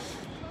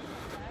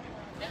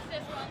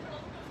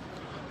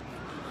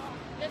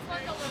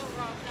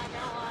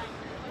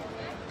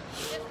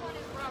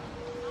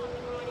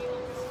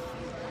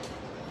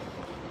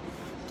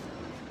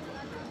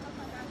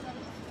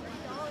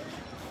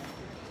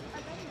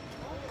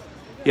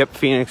 Yep,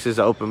 Phoenix is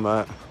open,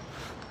 but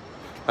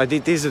I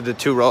think these are the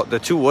two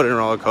wooden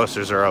roller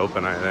coasters are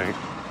open, I think.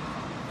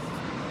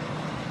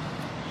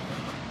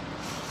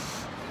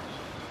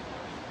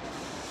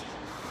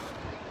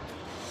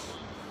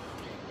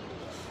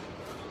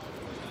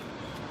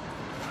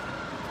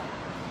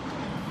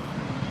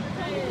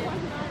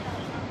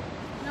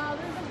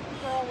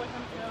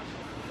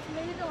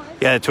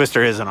 Yeah, the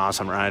Twister is an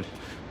awesome ride.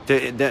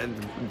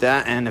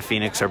 That and the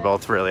Phoenix are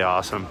both really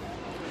awesome.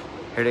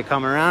 Here they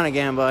come around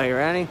again, boy. You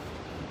ready?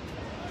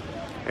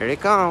 Here they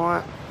come.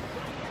 What?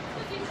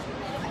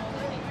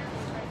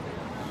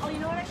 Oh, you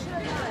know what I should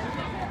have done?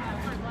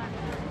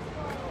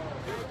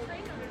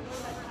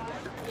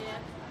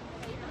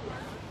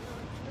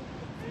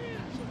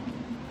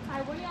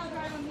 Alright, what are y'all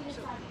driving with me this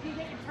time? You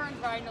get your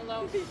turns riding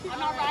alone. I'm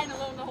not riding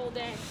alone the whole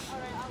day.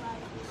 Alright, I'll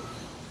ride.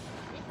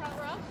 You front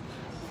row?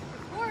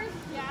 Of course.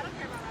 Yeah, I don't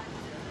care about riding.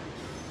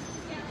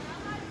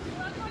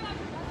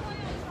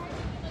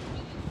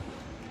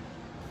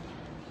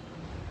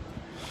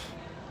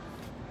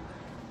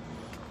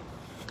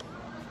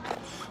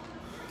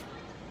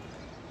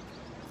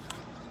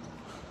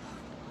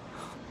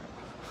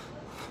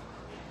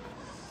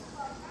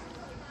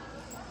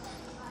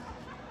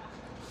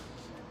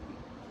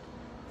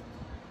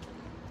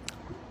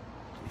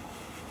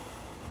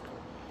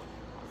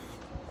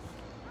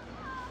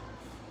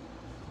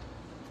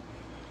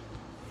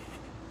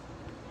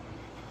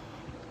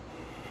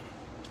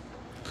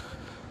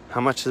 How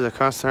much does it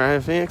cost to ride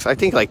a Phoenix? I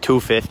think like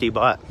 $250,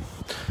 but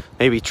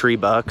maybe $3.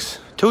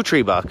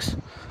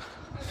 $3.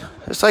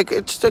 It's like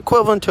it's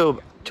equivalent to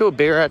a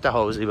beer at the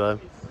Hosey,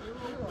 bud.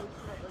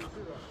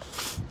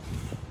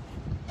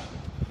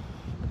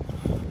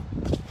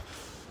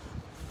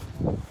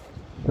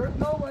 There's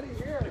nobody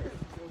here.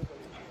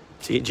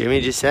 See,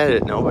 Jimmy just said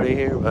it. Nobody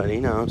here, but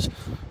he knows.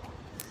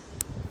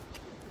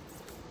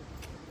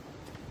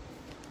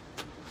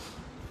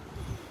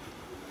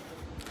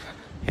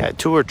 Yeah,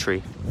 2 or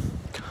 3.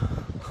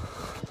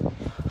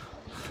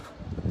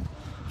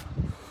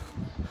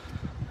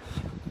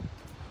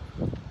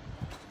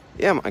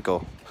 Yeah,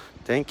 Michael.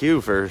 Thank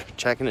you for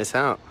checking this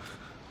out.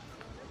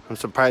 I'm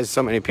surprised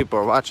so many people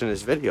are watching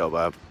this video,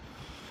 Bob.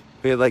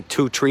 We had like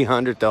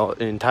 200-300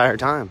 the entire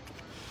time.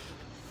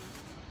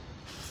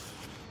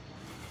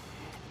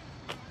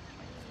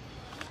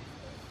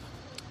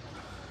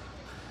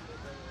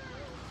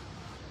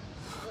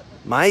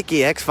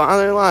 Mikey,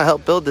 ex-father-in-law,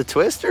 helped build the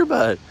Twister,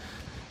 bud.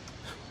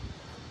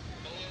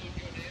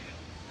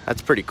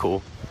 That's pretty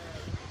cool.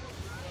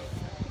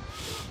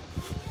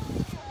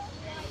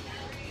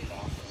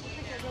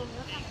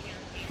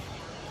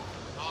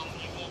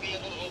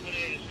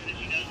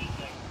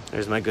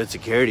 There's my good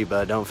security,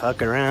 bud. Don't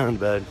fuck around,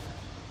 bud.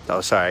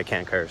 Oh, sorry, I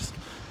can't curse.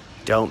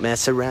 Don't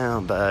mess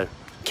around, bud.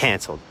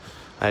 Canceled.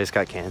 I just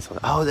got canceled.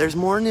 Oh, there's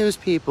more news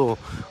people.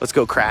 Let's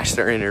go crash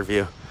their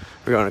interview.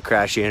 We're going to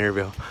crash the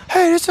interview.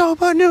 Hey, this is all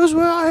about news.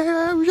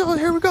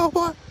 Here we go,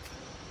 boy.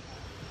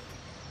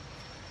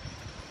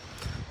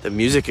 The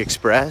Music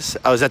Express.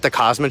 I was at the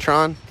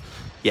Cosmotron.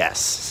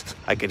 Yes,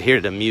 I could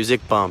hear the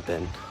music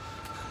bumping.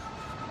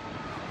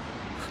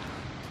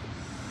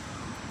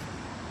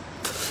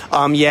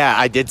 Yeah,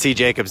 I did see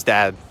Jacob's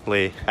dad,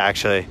 Lee,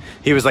 actually.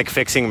 He was like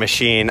fixing a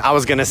machine. I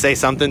was gonna say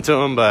something to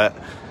him, but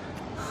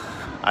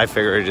I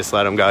figured just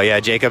let him go. Yeah,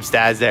 Jacob's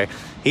dad's there.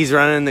 He's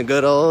running the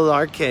good old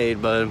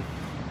arcade, bud.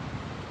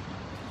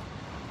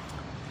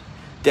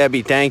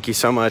 Debbie, thank you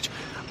so much.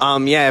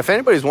 Yeah, if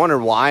anybody's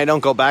wondering why I don't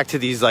go back to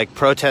these like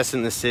protests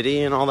in the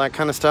city and all that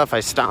kind of stuff,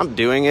 I stopped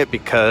doing it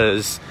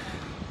because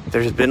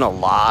there's been a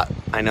lot.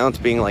 I know it's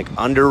being like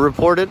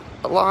underreported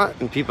a lot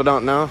and people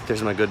don't know.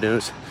 There's my good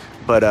news.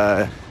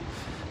 But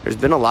there's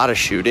been a lot of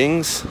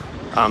shootings.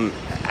 And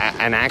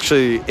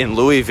actually in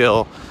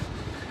Louisville,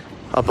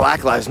 a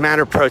Black Lives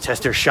Matter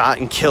protester shot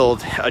and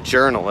killed a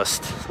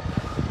journalist.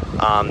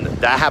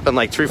 That happened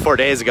like 3-4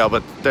 days ago,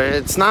 but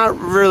it's not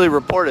really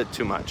reported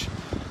too much.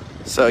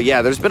 So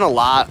yeah, there's been a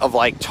lot of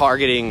like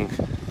targeting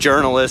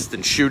journalists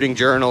and shooting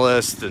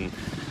journalists, and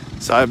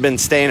so I've been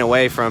staying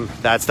away from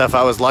that stuff.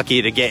 I was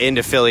lucky to get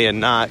into Philly and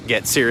not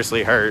get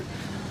seriously hurt.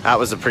 That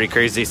was a pretty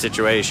crazy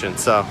situation.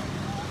 So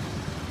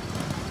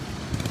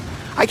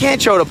I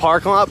can't show the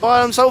parking lot,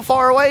 but I'm so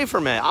far away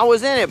from it. I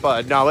was in it,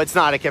 but no, it's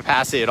not at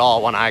capacity at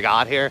all when I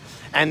got here,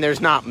 and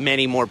there's not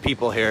many more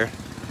people here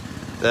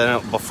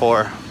than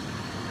before.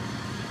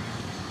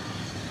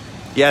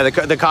 Yeah,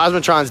 the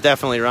Cosmotron's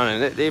definitely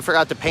running. They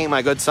forgot to paint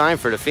my good sign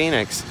for the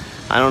Phoenix.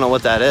 I don't know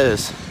what that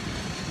is.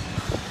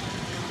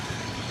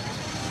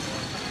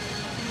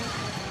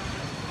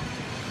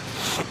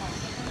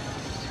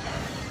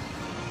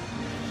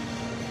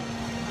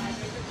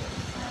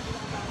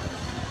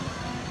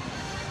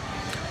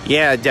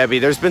 Yeah, Debbie,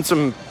 there's been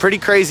some pretty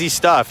crazy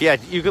stuff. Yeah,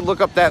 you could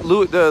look up that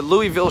the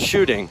Louisville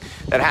shooting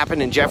that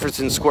happened in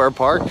Jefferson Square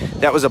Park.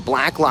 That was a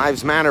Black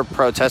Lives Matter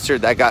protester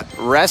that got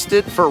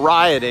arrested for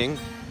rioting,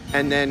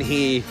 and then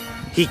he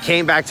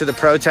came back to the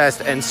protest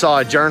and saw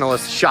a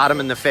journalist, shot him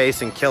in the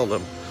face, and killed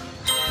him.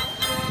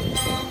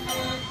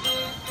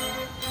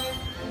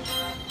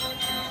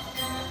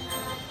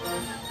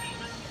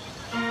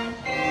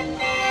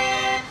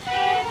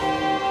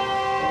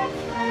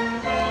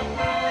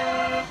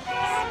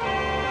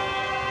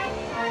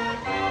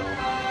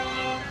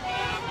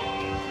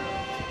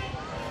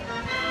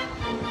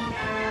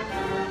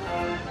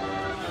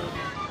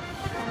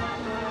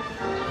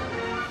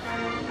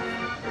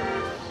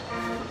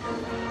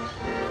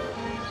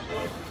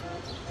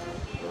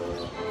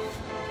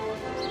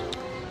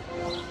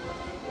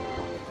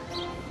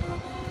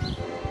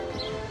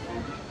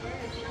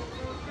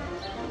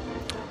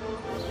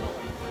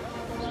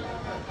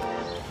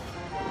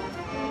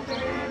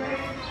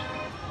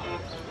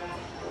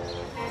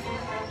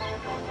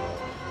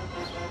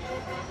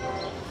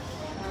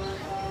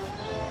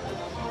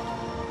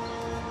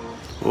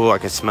 Ooh, I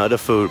can smell the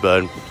food,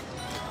 bud.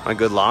 My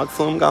good log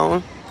flume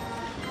going?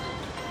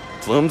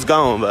 Flume's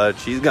gone, bud.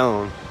 She's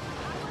gone.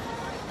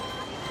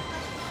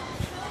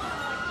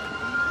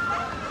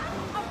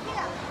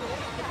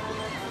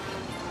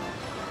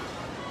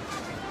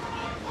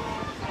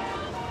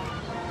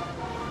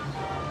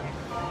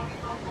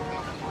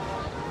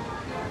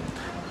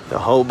 The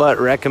Hobart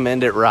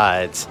recommended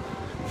rides.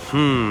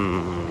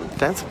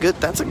 That's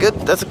a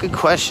good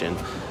question.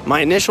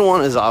 My initial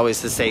one is always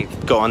to say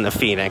go on the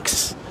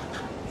Phoenix,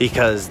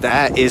 because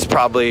that is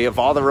probably, of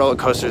all the roller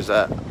coasters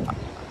that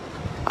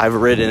I've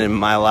ridden in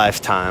my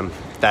lifetime,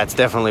 that's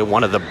definitely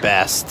one of the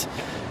best.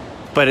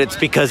 But it's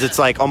because it's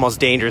like almost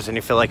dangerous and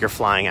you feel like you're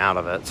flying out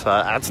of it. So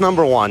that's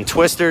number one.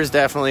 Twister's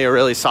definitely a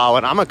really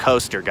solid. I'm a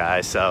coaster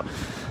guy, so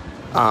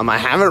I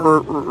haven't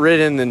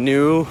ridden the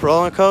new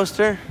roller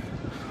coaster,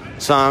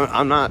 so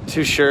I'm not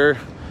too sure.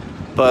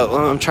 But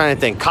I'm trying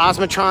to think.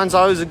 Cosmotron's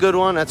always a good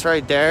one. That's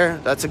right there.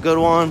 That's a good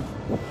one.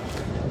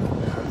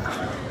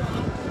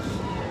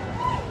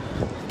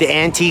 The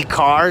antique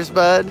cars,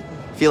 bud.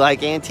 If you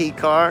like antique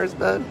cars,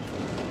 bud.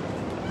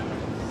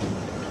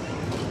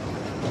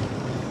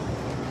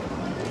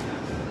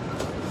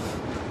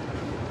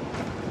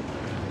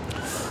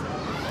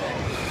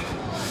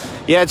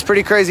 Yeah, it's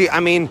pretty crazy.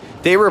 I mean,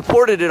 they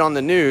reported it on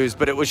the news,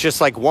 but it was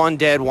just like one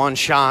dead, one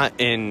shot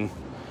in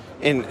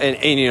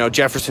you know,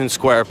 Jefferson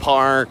Square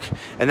Park,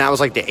 and that was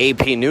like the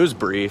AP news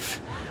brief.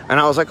 And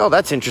I was like, oh,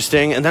 that's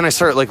interesting. And then I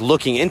started like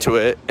looking into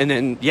it, and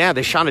then yeah,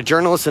 they shot a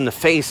journalist in the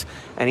face,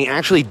 and he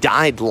actually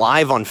died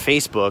live on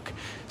Facebook.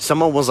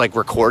 Someone was like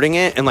recording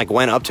it and like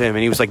went up to him,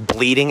 and he was like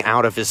bleeding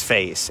out of his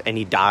face, and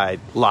he died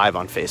live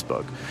on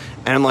Facebook.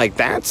 And I'm like,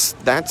 that's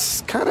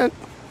kind of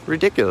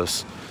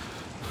ridiculous.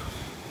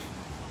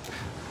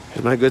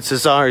 Here's my good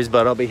Cesare's,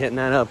 but I'll be hitting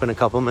that up in a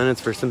couple minutes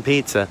for some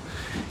pizza.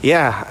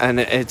 Yeah, and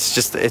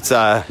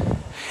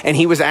and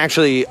he was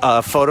actually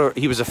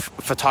he was a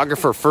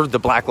photographer for the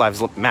Black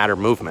Lives Matter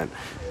movement.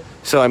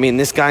 So I mean,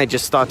 this guy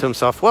just thought to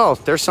himself, well,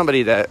 there's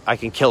somebody that I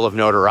can kill of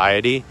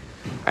notoriety,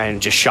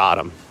 and just shot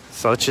him.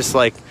 So it's just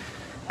like,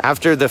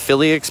 after the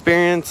Philly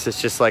experience, it's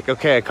just like,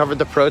 okay, I covered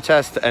the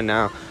protest, and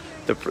now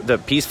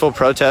the peaceful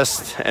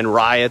protests and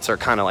riots are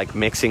kind of like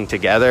mixing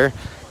together,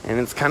 and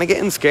it's kind of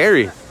getting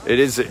scary. It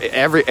is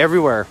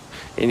everywhere.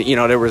 And, you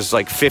know, there was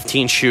like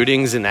 15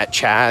 shootings in that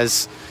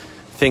Chaz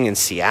thing in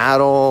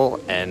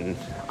Seattle, and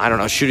I don't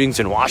know, shootings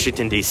in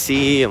Washington,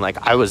 D.C., and like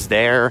I was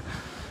there,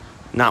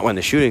 not when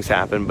the shootings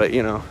happened, but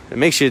you know, it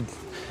makes you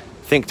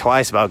think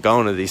twice about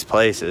going to these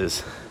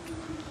places.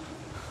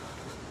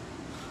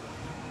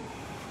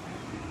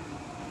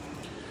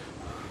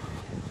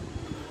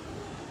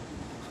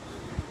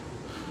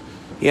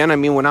 Yeah, and I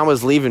mean, when I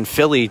was leaving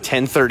Philly,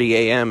 10:30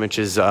 a.m., which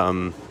is,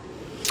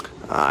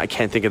 I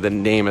can't think of the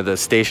name of the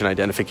station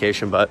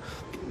identification, but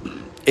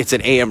it's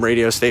an AM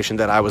radio station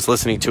that I was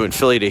listening to in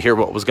Philly to hear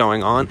what was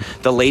going on.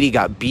 The lady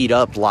got beat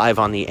up live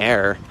on the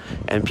air,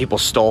 and people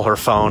stole her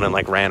phone and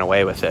like ran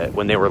away with it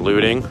when they were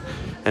looting.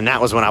 And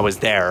that was when I was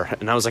there,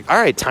 and I was like, all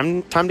right,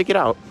 time to get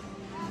out.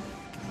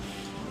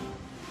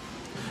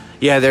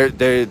 Yeah,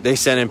 they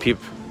sent in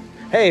people.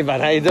 Hey,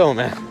 bud, how you doing,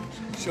 man?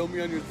 Show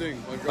me on your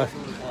thing. My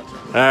girlfriend was watching.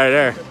 All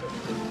right,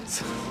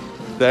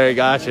 there you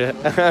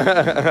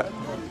gotcha.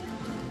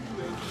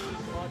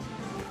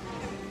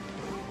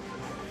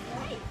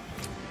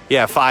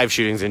 Yeah, 5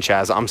 shootings in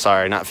Chaz. I'm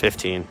sorry, not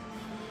 15.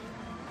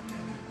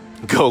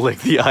 Go lick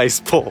the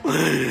ice pole.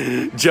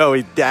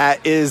 Joey,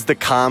 that is the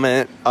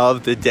comment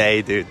of the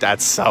day, dude.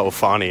 That's so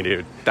funny,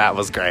 dude. That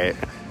was great.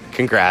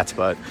 Congrats,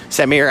 bud.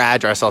 Send me your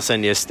address. I'll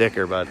send you a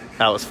sticker, bud.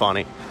 That was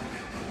funny.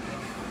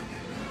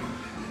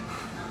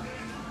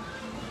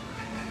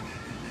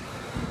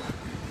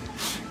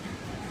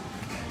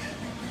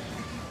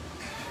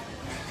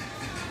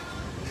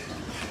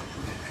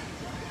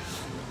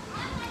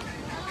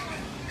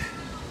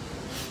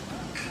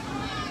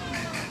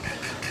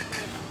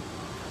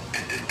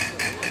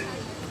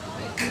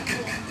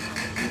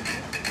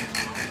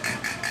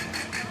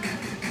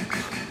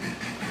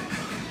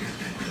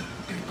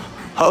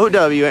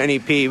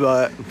 OWNEP,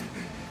 but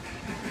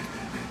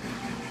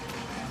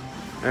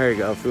there you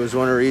go. If you just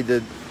want to read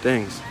the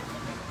things.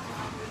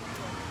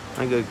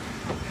 I good.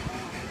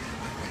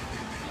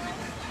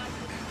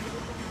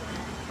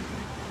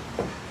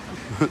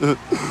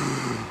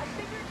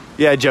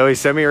 Yeah, Joey,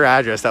 send me your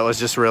address. That was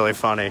just really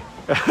funny.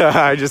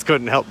 I just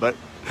couldn't help but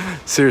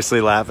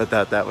seriously laugh at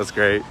that. That was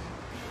great.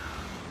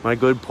 My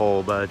good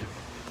pole, bud.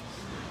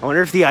 I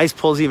wonder if the ice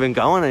pole's even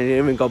going. I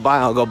didn't even go by.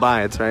 I'll go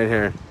by. It's right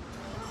here.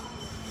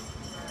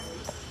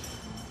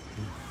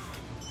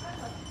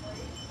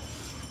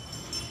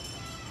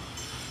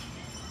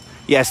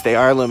 Yes, they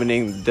are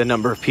limiting the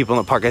number of people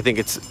in the park. I think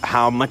it's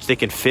how much they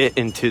can fit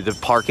into the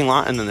parking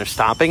lot, and then they're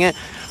stopping it.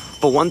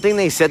 But one thing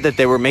they said that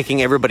they were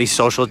making everybody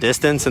social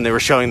distance, and they were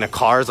showing the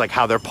cars, like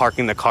how they're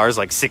parking the cars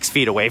like 6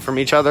 feet away from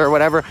each other or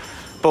whatever.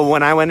 But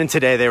when I went in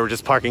today, they were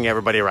just parking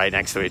everybody right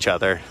next to each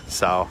other.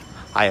 So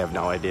I have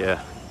no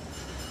idea.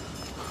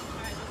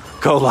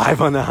 Go live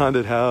on the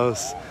haunted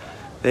house.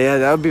 Yeah,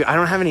 that would be. I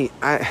don't have any.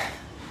 I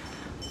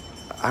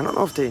don't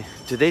know if they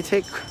do. They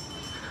take.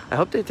 I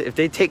hope if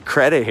they take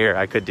credit here,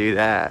 I could do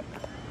that.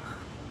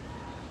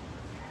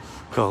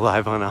 Go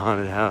live on a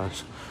haunted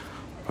house.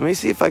 Let me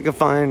see if I can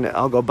find.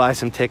 I'll go buy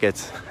some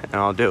tickets and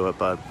I'll do it,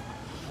 bud.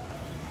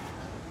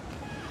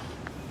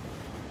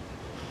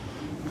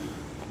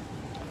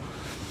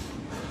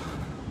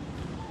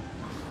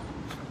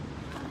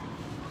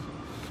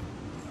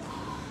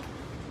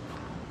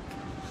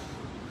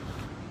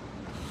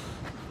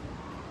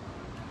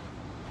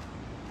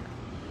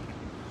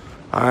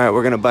 All right,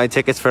 we're gonna buy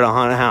tickets for the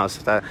haunted house.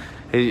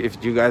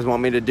 If you guys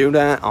want me to do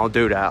that, I'll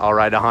do that. I'll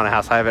ride the haunted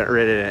house. I haven't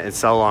ridden it in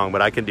so long,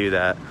 but I can do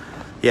that.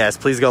 Yes,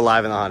 please go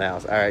live in the haunted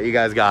house. All right, you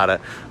guys got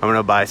it. I'm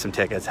gonna buy some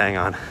tickets. Hang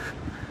on.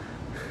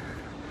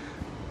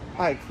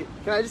 Hi,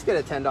 can I just get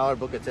a $10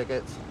 book of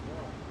tickets?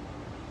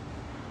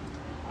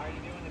 How are you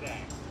doing today?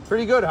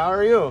 Pretty good. How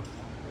are you?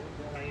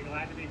 Are you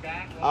glad to be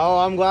back? Oh,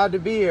 I'm glad to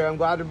be here. I'm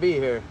glad to be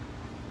here.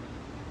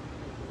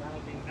 That'll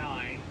be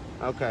 9.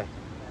 Okay.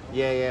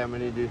 Yeah, I'm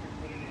gonna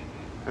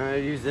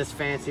use this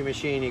fancy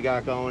machine you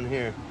got going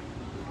here.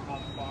 How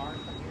far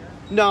from here?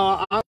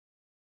 No, I'm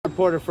a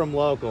reporter from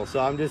local, so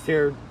I'm just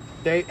here.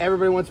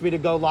 Everybody wants me to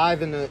go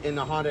live in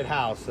the haunted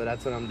house, so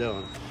that's what I'm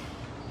doing.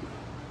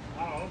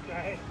 Oh,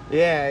 okay.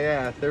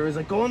 Yeah. There was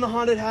like, go in the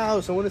haunted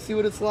house. I want to see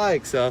what it's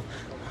like. So. Do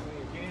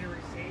you need a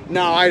receipt?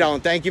 No, I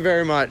don't. Thank you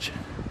very much.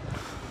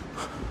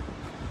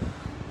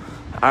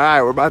 All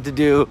right, we're about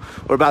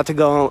to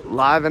go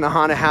live in the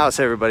haunted house,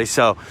 everybody.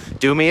 So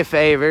do me a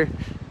favor,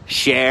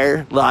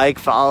 share, like,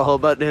 follow Whole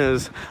Butt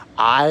News.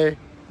 I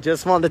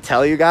just want to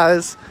tell you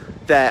guys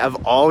that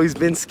I've always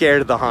been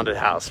scared of the haunted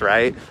house,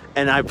 right?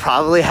 And I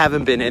probably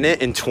haven't been in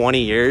it in 20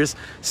 years,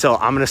 so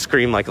I'm gonna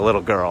scream like a little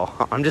girl.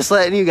 I'm just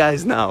letting you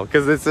guys know,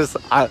 because it's just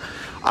I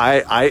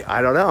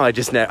don't know.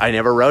 I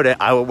never wrote it.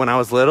 When I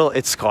was little,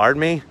 it scarred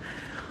me.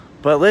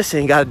 But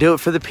listen, you gotta do it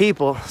for the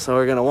people. So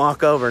we're gonna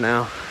walk over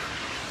now.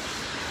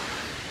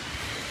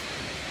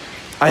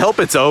 I hope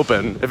it's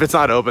open. If it's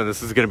not open,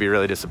 this is gonna be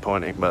really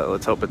disappointing. But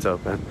let's hope it's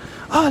open.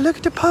 Oh, look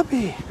at the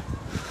puppy.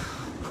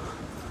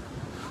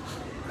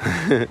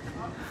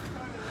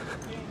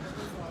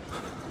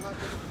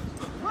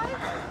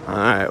 All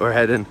right, we're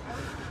heading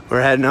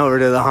over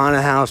to the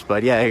haunted house.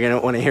 But yeah, you're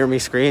gonna want to hear me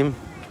scream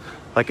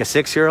like a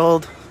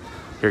 6-year-old.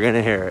 You're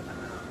gonna hear it.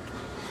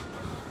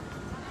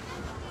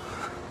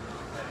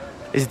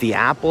 Is the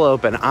apple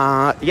open?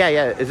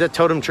 Yeah. Is it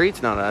Totem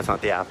Treats? No, that's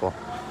not the apple.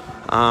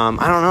 I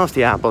don't know if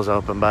the apple's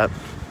open, but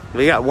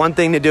we got one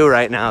thing to do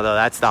right now, though.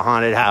 That's the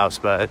haunted house,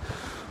 but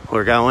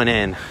we're going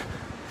in.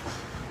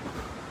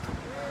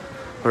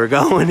 We're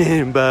going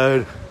in,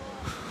 bud.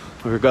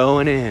 We're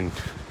going in.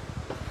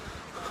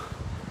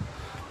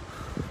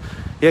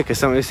 Yeah, because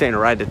somebody was saying to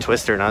ride the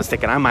Twister, and I was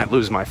thinking I might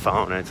lose my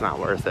phone, and it's not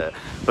worth it.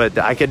 But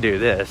I could do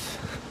this.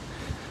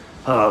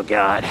 Oh,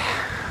 God.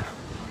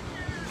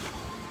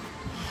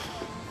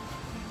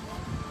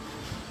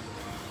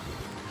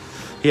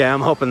 Yeah, I'm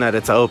hoping that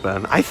it's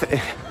open.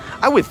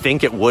 I would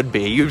think it would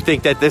be. You'd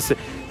think that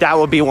that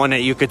would be one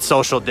that you could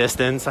social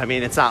distance. I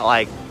mean, it's not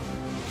like,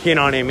 you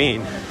know what I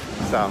mean?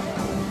 So.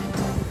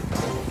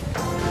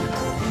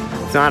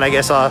 If not, I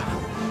guess I'll...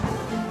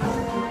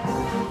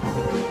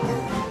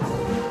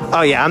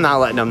 Oh, yeah, I'm not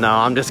letting them know.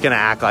 I'm just going to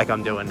act like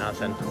I'm doing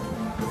nothing.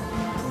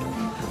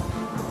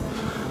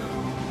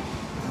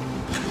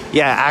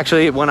 Yeah,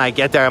 actually, when I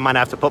get there, I might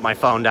have to put my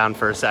phone down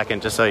for a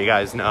second, just so you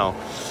guys know.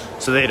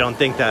 So they don't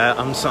think that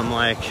I'm some,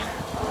 like...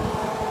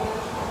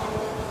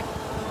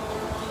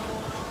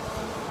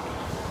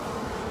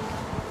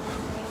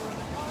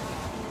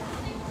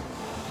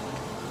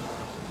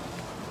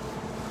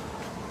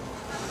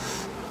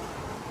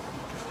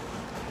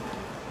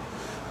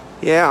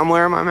 Yeah, I'm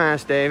wearing my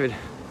mask, David.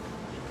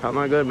 Got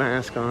my good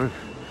mask on.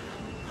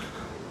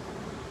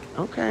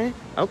 Okay.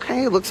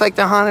 Looks like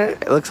the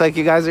haunted. It looks like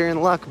you guys are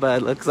in luck,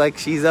 bud. Looks like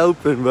she's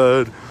open,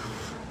 bud.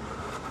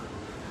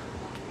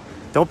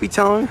 Don't be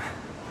telling.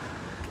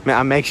 Man,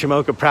 I make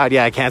Shamoka proud.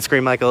 Yeah, I can't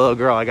scream like a little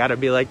girl. I gotta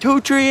be like 2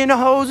 tree in a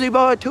hosey,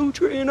 bud. 2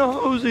 tree in a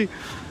hosey.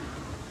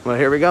 Well,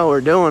 here we go.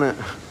 We're doing it.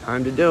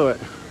 Time to do it.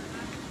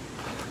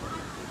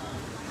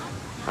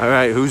 All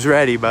right, who's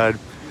ready, bud?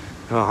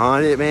 A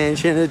haunted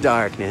mansion of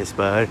darkness,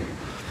 bud.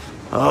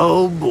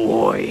 Oh,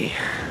 boy.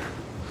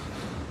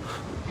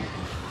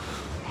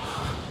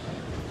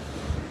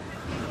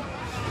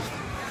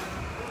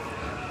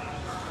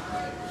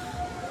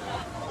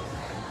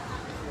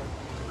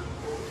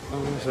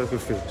 Oh, I'm so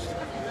confused.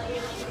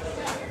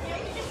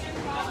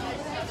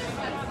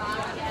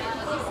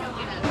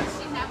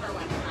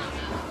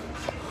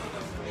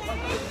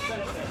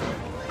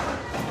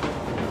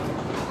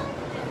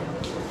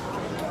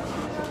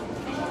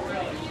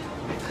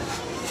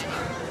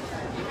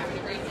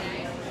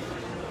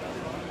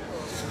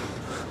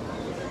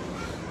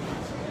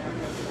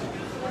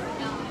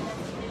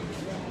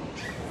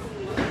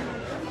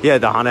 Yeah,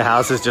 the haunted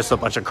house is just a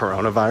bunch of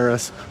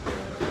coronavirus.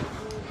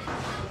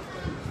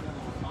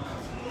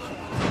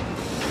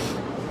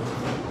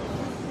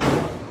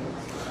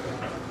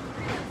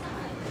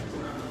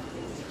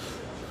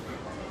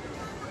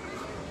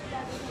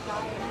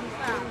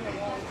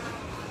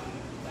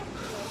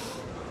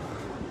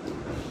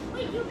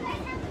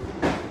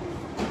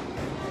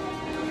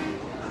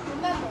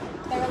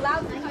 They're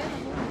allowed to cut.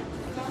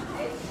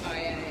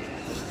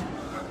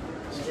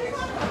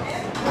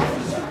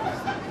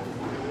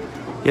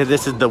 Yeah,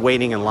 this is the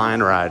waiting in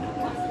line ride.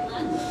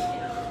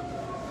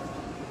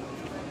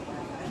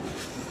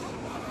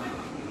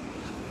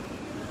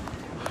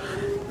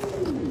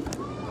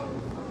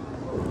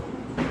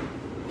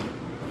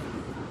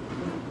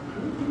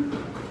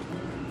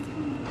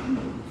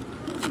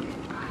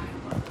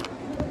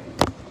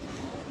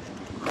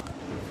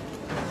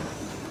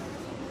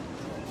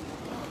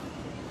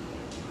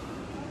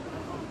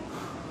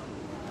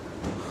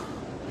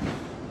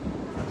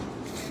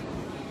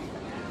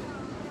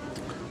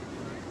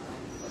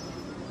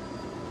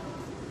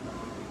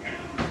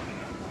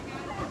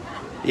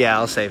 Yeah,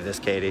 I'll save this,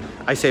 Katie.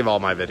 I save all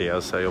my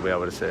videos, so you'll be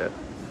able to see it.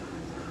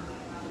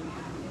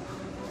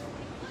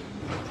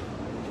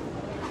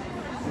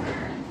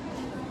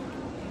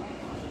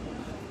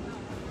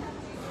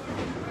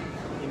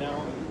 You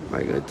know,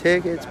 My good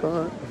ticket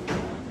spot.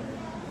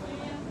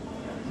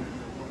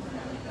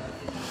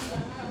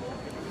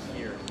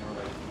 here,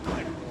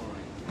 like one.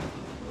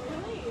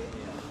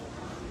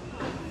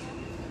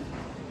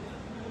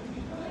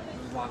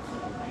 Lots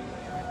of them.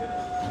 I did it.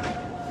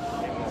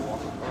 They wanna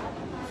walk the park.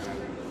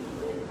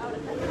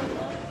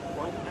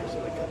 Well, I didn't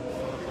actually like it,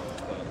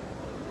 but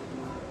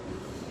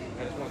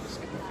I just wanted to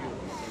skip a few of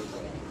them. He was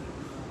like,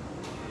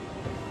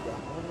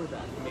 walk all the way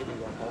back. Maybe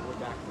walk all the way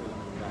back to the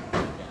back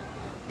again.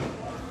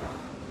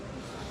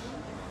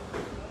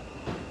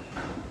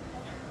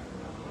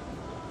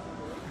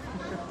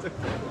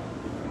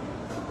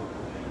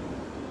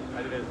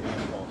 I did it as the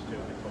impulse too.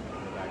 They told me to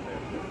go back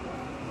there too.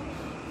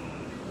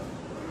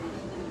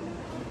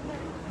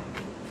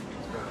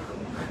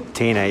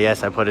 Tina,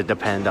 yes, I put a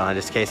depend on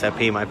just in case I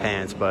pee my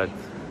pants, but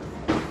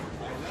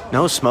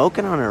no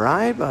smoking on a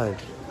ride, bud.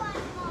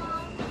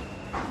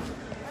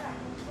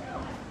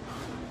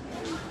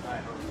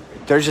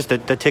 There's just the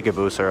ticket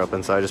booths are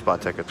open, so I just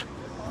bought tickets.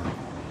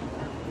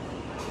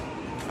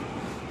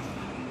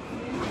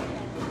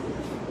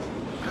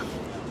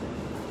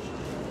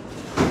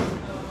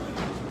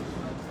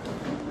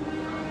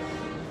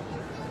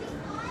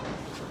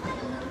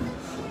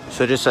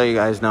 So just so you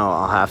guys know,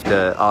 I'll have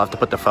to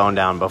put the phone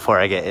down before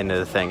I get into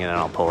the thing, and then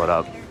I'll pull it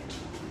up.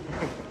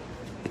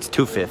 It's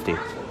 $250.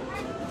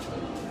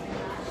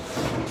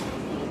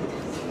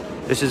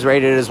 This is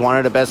rated as one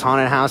of the best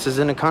haunted houses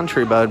in the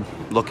country, bud.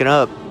 Look it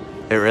up.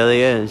 It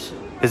really is,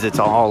 because it's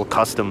all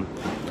custom.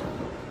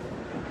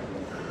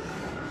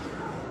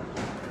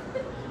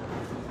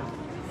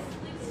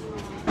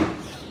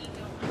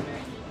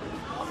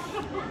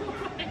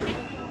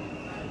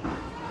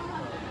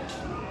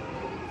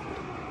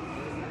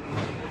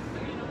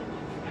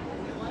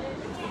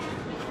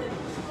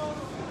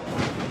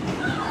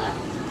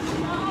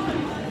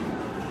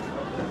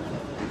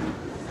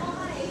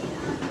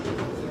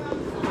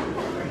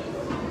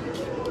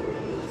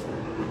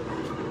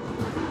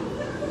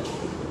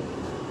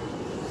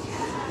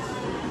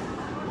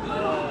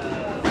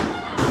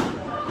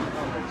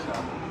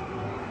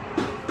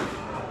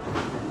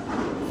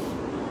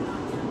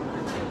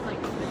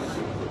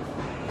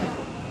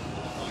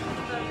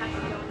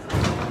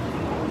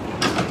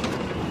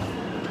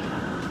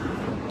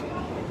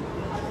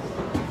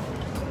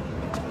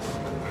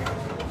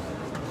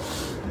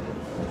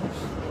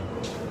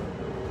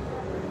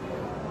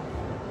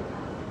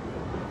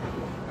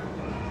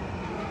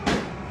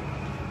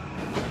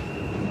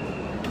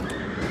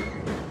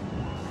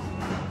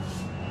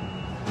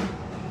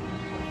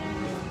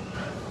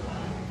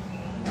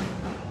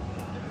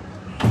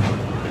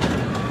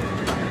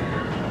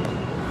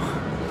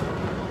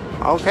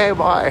 Okay,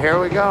 boy, here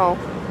we go.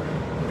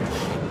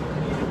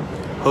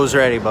 Who's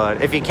ready,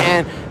 bud? If you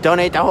can,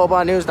 donate to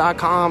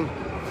hobotnews.com.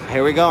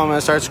 Here we go. I'm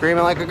gonna start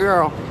screaming like a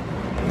girl.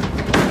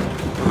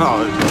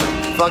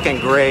 Oh,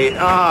 fucking great.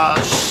 Oh,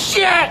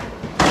 shit!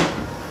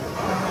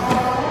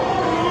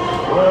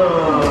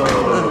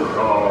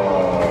 Welcome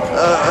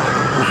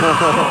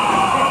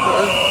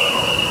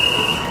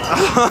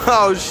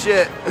Oh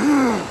shit.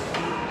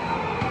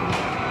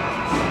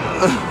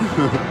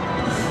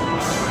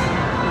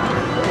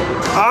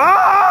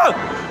 Ah!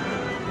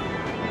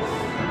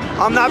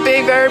 I'm not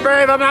being very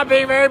brave. I'm not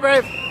being very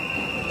brave.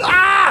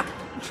 Ah!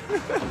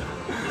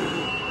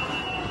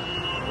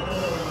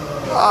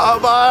 Oh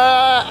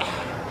my.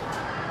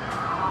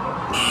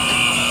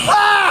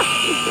 Ah!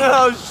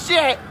 Oh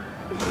shit.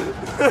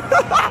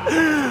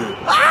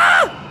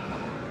 Ah!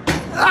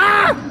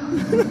 Ah!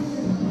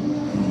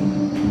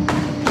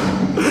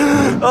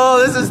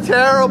 Oh, this is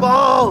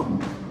terrible.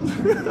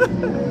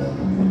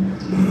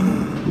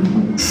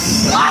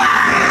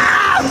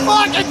 Ah!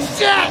 Fucking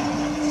shit!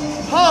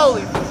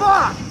 Holy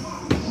fuck!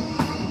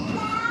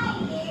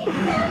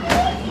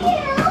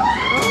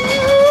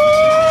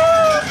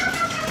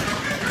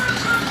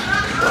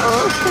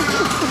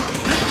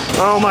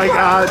 Oh my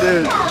god,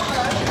 dude.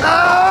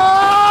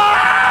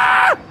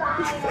 Ah!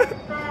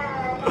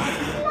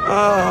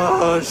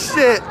 Oh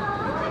shit.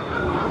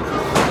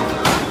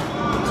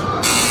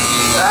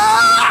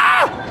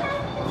 Ah!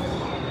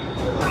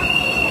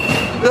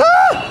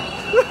 Ah!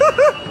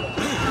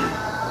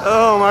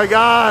 Oh my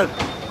god.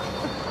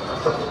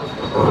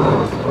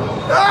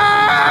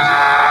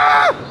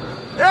 Ah!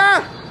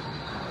 Yeah.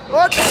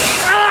 What?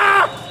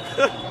 Ah!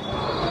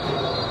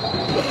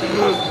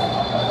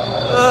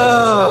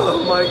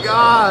 Oh my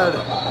god.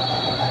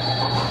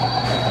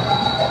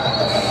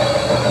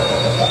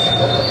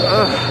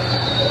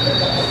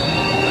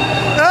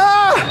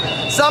 Ah!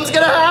 Something's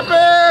gonna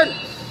happen.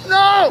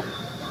 No.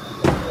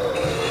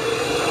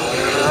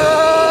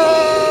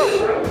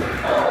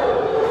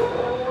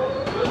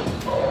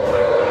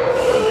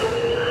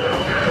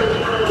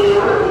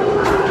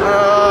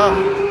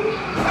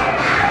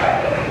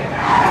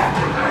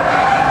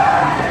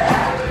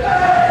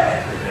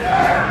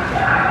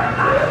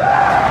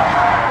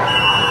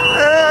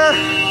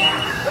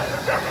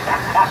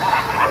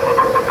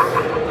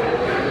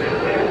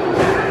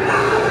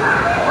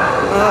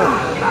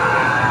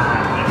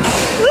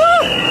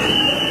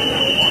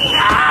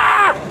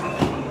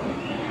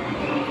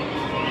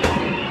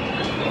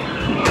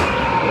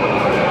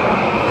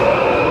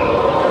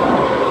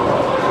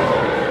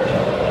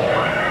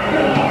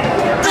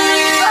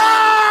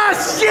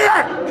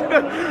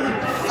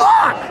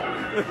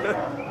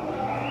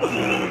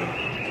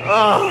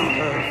 Oh,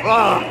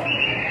 fuck.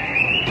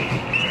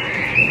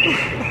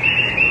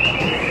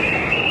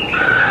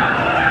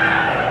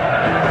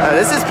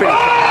 This is pretty.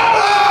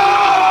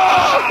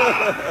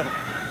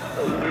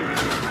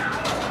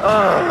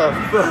 Oh,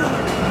 fuck.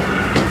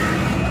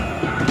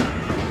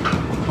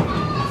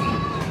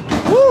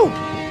 Woo.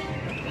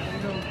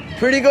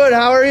 Pretty good.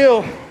 How are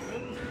you?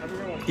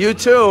 You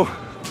too.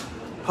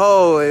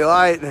 Holy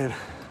lightning.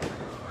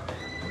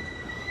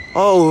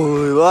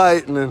 Holy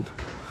lightning.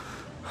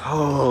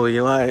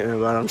 Holy lightning,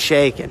 but I'm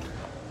shaking.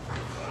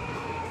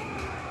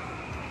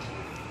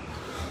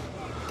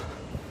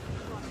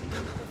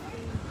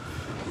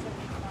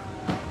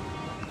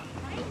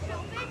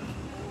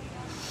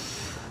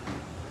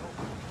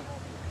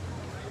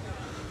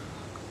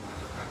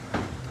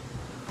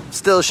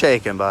 Still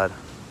shaking, bud.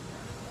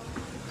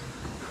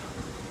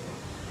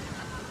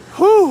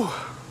 Whew.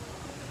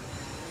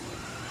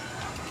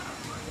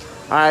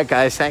 Alright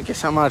guys, thank you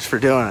so much for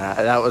doing that.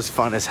 That was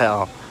fun as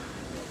hell.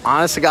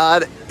 Honest to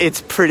God,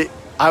 it's pretty...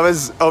 I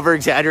was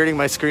over-exaggerating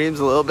my screams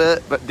a little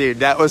bit, but dude,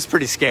 that was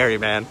pretty scary,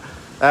 man.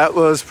 That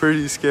was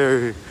pretty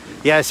scary.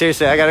 Yeah,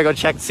 seriously, I gotta go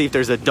check to see if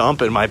there's a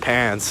dump in my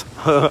pants.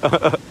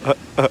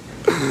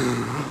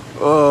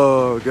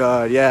 Oh,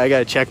 God. Yeah, I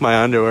gotta check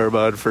my underwear,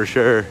 bud, for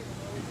sure.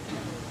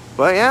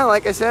 But yeah,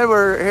 like I said,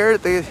 we're here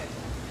at the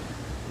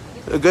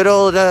good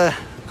old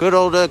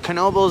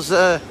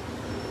Knoebels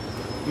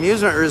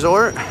amusement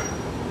resort.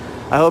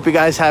 I hope you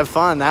guys have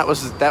fun. That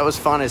was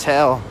fun as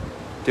hell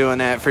doing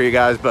that for you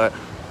guys. But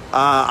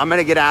I'm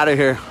gonna get out of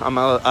here. I'm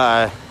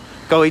gonna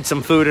go eat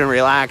some food and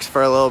relax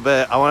for a little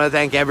bit. I want to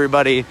thank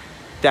everybody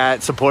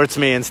that supports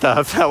me and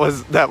stuff. That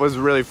was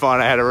really fun.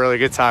 I had a really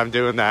good time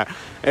doing that.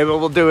 Maybe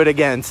we'll do it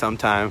again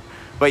sometime.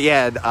 But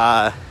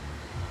yeah,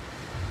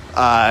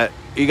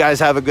 you guys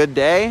have a good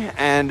day,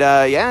 and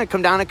yeah,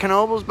 come down to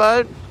Knoebels,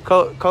 bud.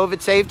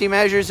 COVID safety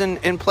measures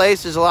in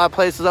place. There's a lot of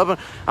places open.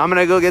 I'm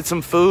gonna go get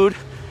some food,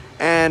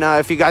 and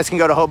if you guys can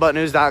go to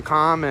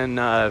hobutnews.com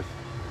and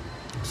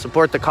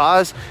support the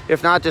cause.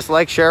 If not, just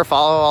like, share,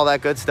 follow, all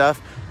that good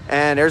stuff.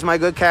 And there's my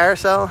good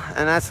carousel,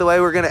 and that's the way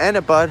we're gonna end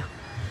it, bud.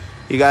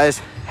 You guys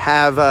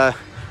have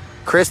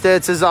Krista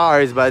at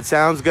Cesari's, bud.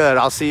 Sounds good.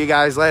 I'll see you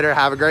guys later.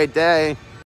 Have a great day.